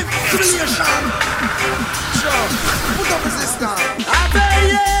everyday life tribulation? Sure, put up a sister. I say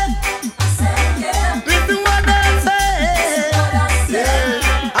yeah. Listen what I say.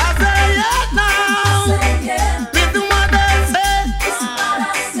 Yeah. I say yeah now. Listen what I say.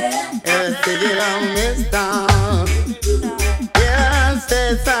 Yes, take it on, mister. Yes,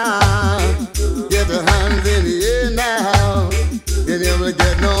 sister. Get your hands in the air now. You never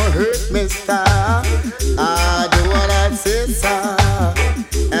get no hurt, mister. I do what I say, sir.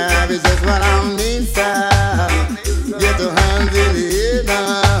 And it's just what I mean, sir. Get your hands in the air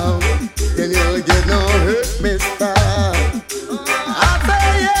now. You never get no hurt, mister. I say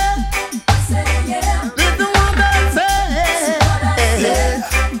yeah. Listen what I say.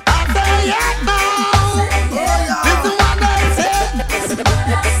 I say yeah now. Listen what I say.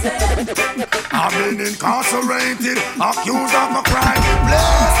 I've been incarcerated, accused of a crime.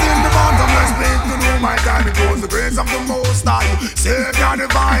 Blessed in the bottomless pit, to know my time. It was the grace of the Most High, Savior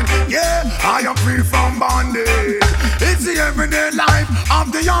divine. Yeah, I am free from bondage. It's the everyday life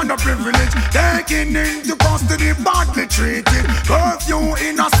of the underprivileged, taken into custody, badly treated. Curfew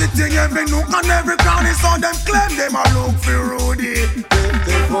in a city, every nook and every corner, so them claim them a look for Rudy.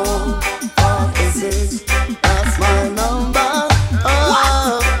 54, 46, that's my number.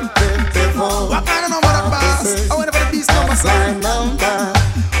 Oh, 54. What kind of number that pass? I went for the beast number, that's my number.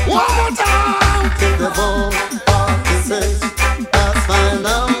 One more time. 54, 46, that's my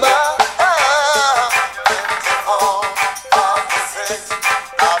number. Oh, 54, 46,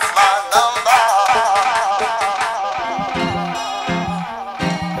 that's my number.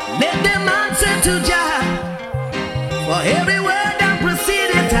 Let them answer to Jah for every word that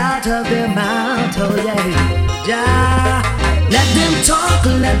proceeded out of their mouth. Oh yeah, Jah. Let them talk,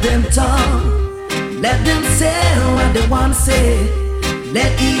 let them talk. Let them say what they want to say.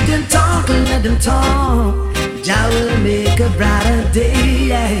 Let them talk, let them talk. Jah will make a brighter day.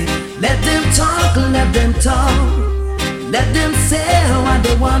 Yeah. Let them talk, let them talk. Let them say what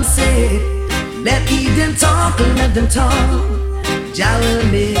they want to say. Let them talk, let them talk. Jah will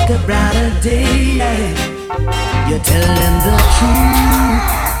make a brighter day. You tell them the truth,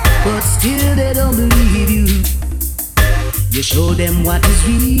 but still they don't believe you. You show them what is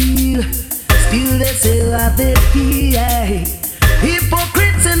real, still they say what they feel.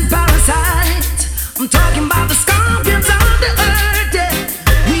 Hypocrites and parasites, I'm talking about the scorpions of the earth.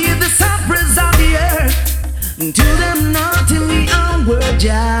 We are the sufferers of the earth. To them not till we onward,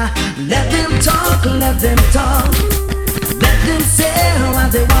 Jah. Let them talk, let them talk. Let them say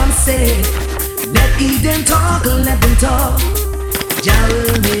what they want to say. Let them talk, let them talk. Jah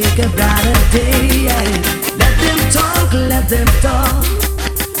will make a brighter day. Let them talk, let them talk.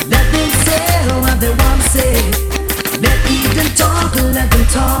 Let them say what they want to say. Let them talk, let them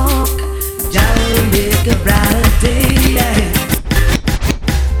talk. Jah will make a brighter day.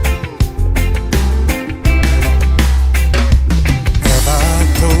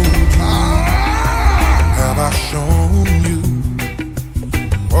 Have I shown you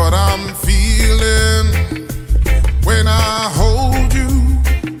what I'm feeling when I hold you?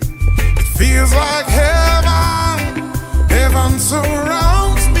 It feels like heaven, heaven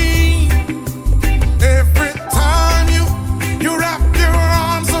surrounds me. Every time you wrap your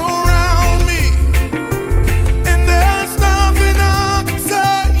arms around me, and there's nothing I can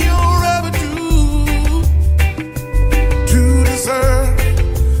say or ever do to deserve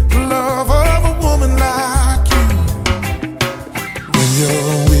the love of a woman like you. When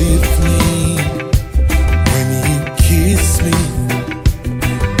you're with me, when you kiss me,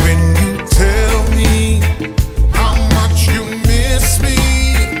 when you tell me how much you miss me,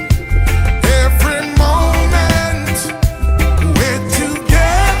 every moment we're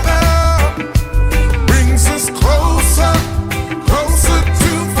together brings us closer, closer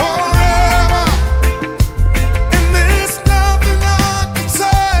to forever. And there's nothing I can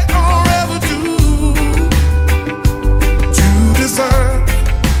say or ever do to deserve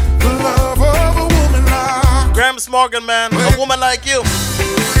the love of a woman like Gramps Morgan, man, a woman like you.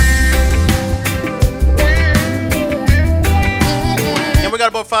 And we got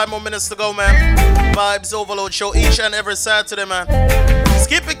about 5 more minutes to go, man. Vibes Overload show each and every Saturday, man. Let's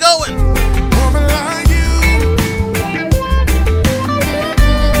keep it going. woman like you.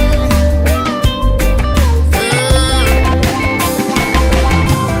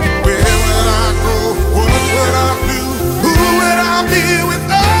 Where would I go? What would I do? Who would I be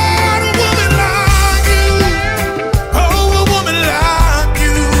without a woman like you? Oh, a woman like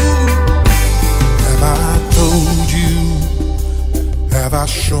you. Have I told you? Have I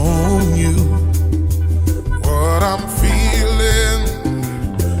shown you what I'm feeling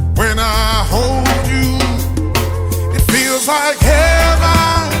when I hold you? It feels like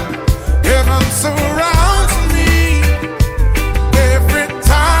heaven, heaven surrounds me. Every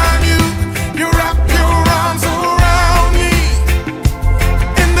time you wrap your arms around me,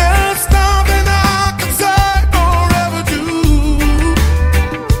 and there's nothing I can say or ever do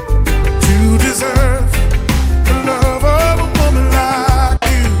to deserve the love of a woman like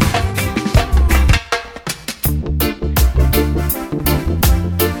you.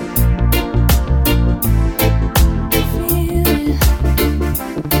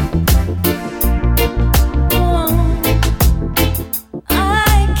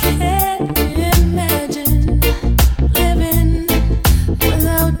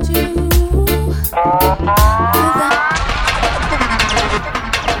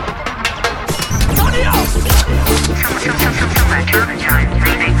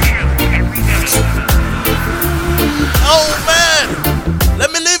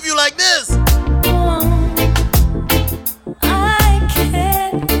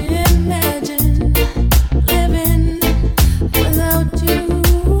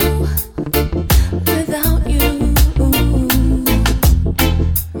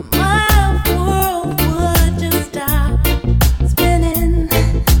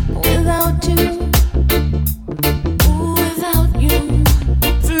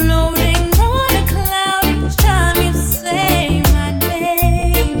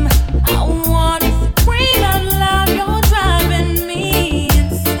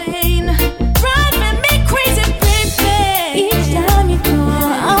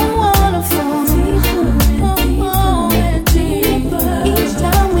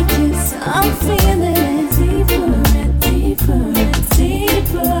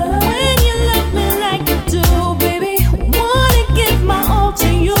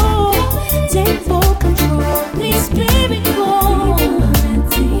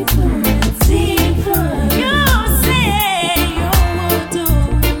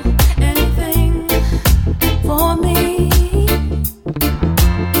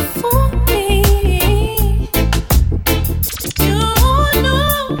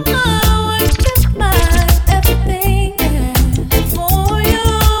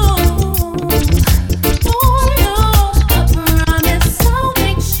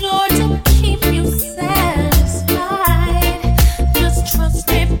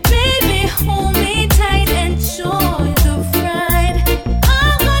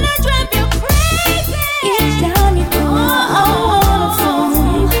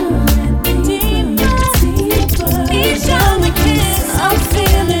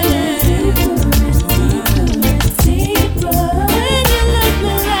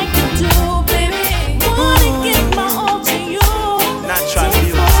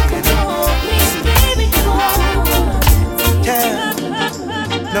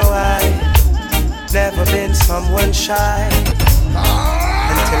 shy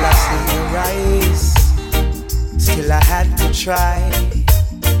until I see your eyes. Still I had to try,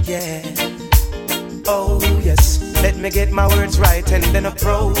 yeah. Oh yes, let me get my words right and then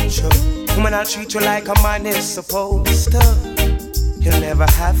approach you. Woman, I'll treat you like a man is supposed to. You'll never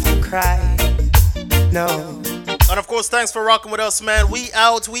have to cry, no. And of course, thanks for rocking with us, man. We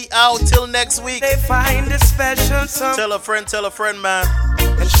out till next week. They find a special song. Tell a friend, man.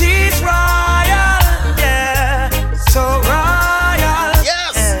 And she's royal, yeah, so royal.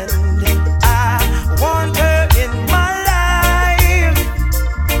 Yes. And I want her in my life.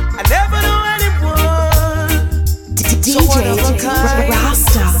 I never knew anyone DJ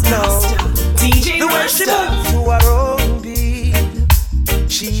Rasta. No. DJ the way she Rasta. moves to her own beat.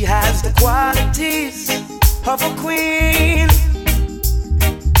 She has the qualities of a queen.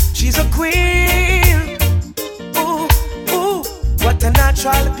 She's a queen. Ooh, ooh, what a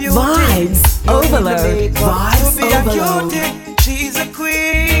natural beauty. Vibes overload. Vibes To be a overload. cutie. She's a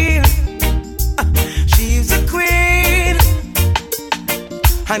queen. She's a queen.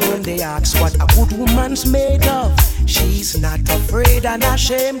 And when they ask what a good woman's made of, she's not afraid and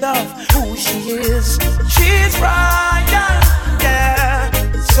ashamed of who she is. She's royal, yeah,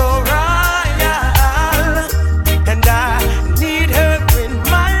 so royal. And I need her in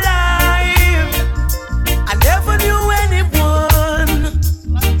my life. I never knew anyone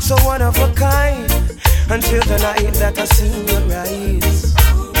so one of a kind until the night that I seen your eyes.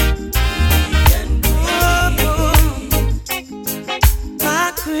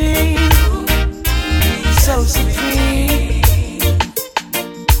 My queen, so supreme.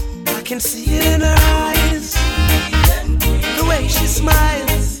 I can see it in her eyes, the way she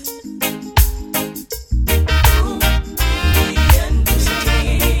smiles.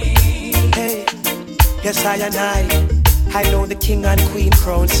 Hey, yes I know the king and queen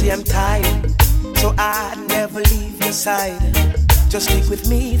crown. See, I'm tired, so I'd never leave your side. Just stick with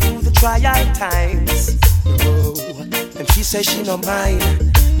me through the trial times. Oh, and she says she no mind.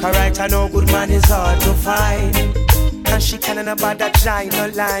 Alright, I know good man is hard to find, and she can't about that giant no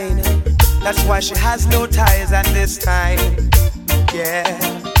line. That's why she has no ties at this time. Yeah,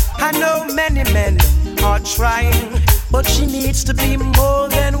 I know many men are trying, but she needs to be more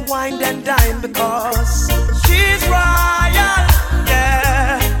than wine and dine, because she's royal,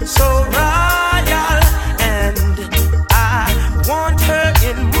 yeah, so royal. And I want her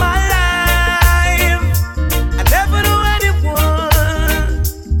in my life. I never knew anyone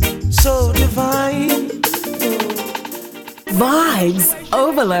so divine. Vibes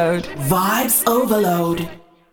overload. Vibes overload.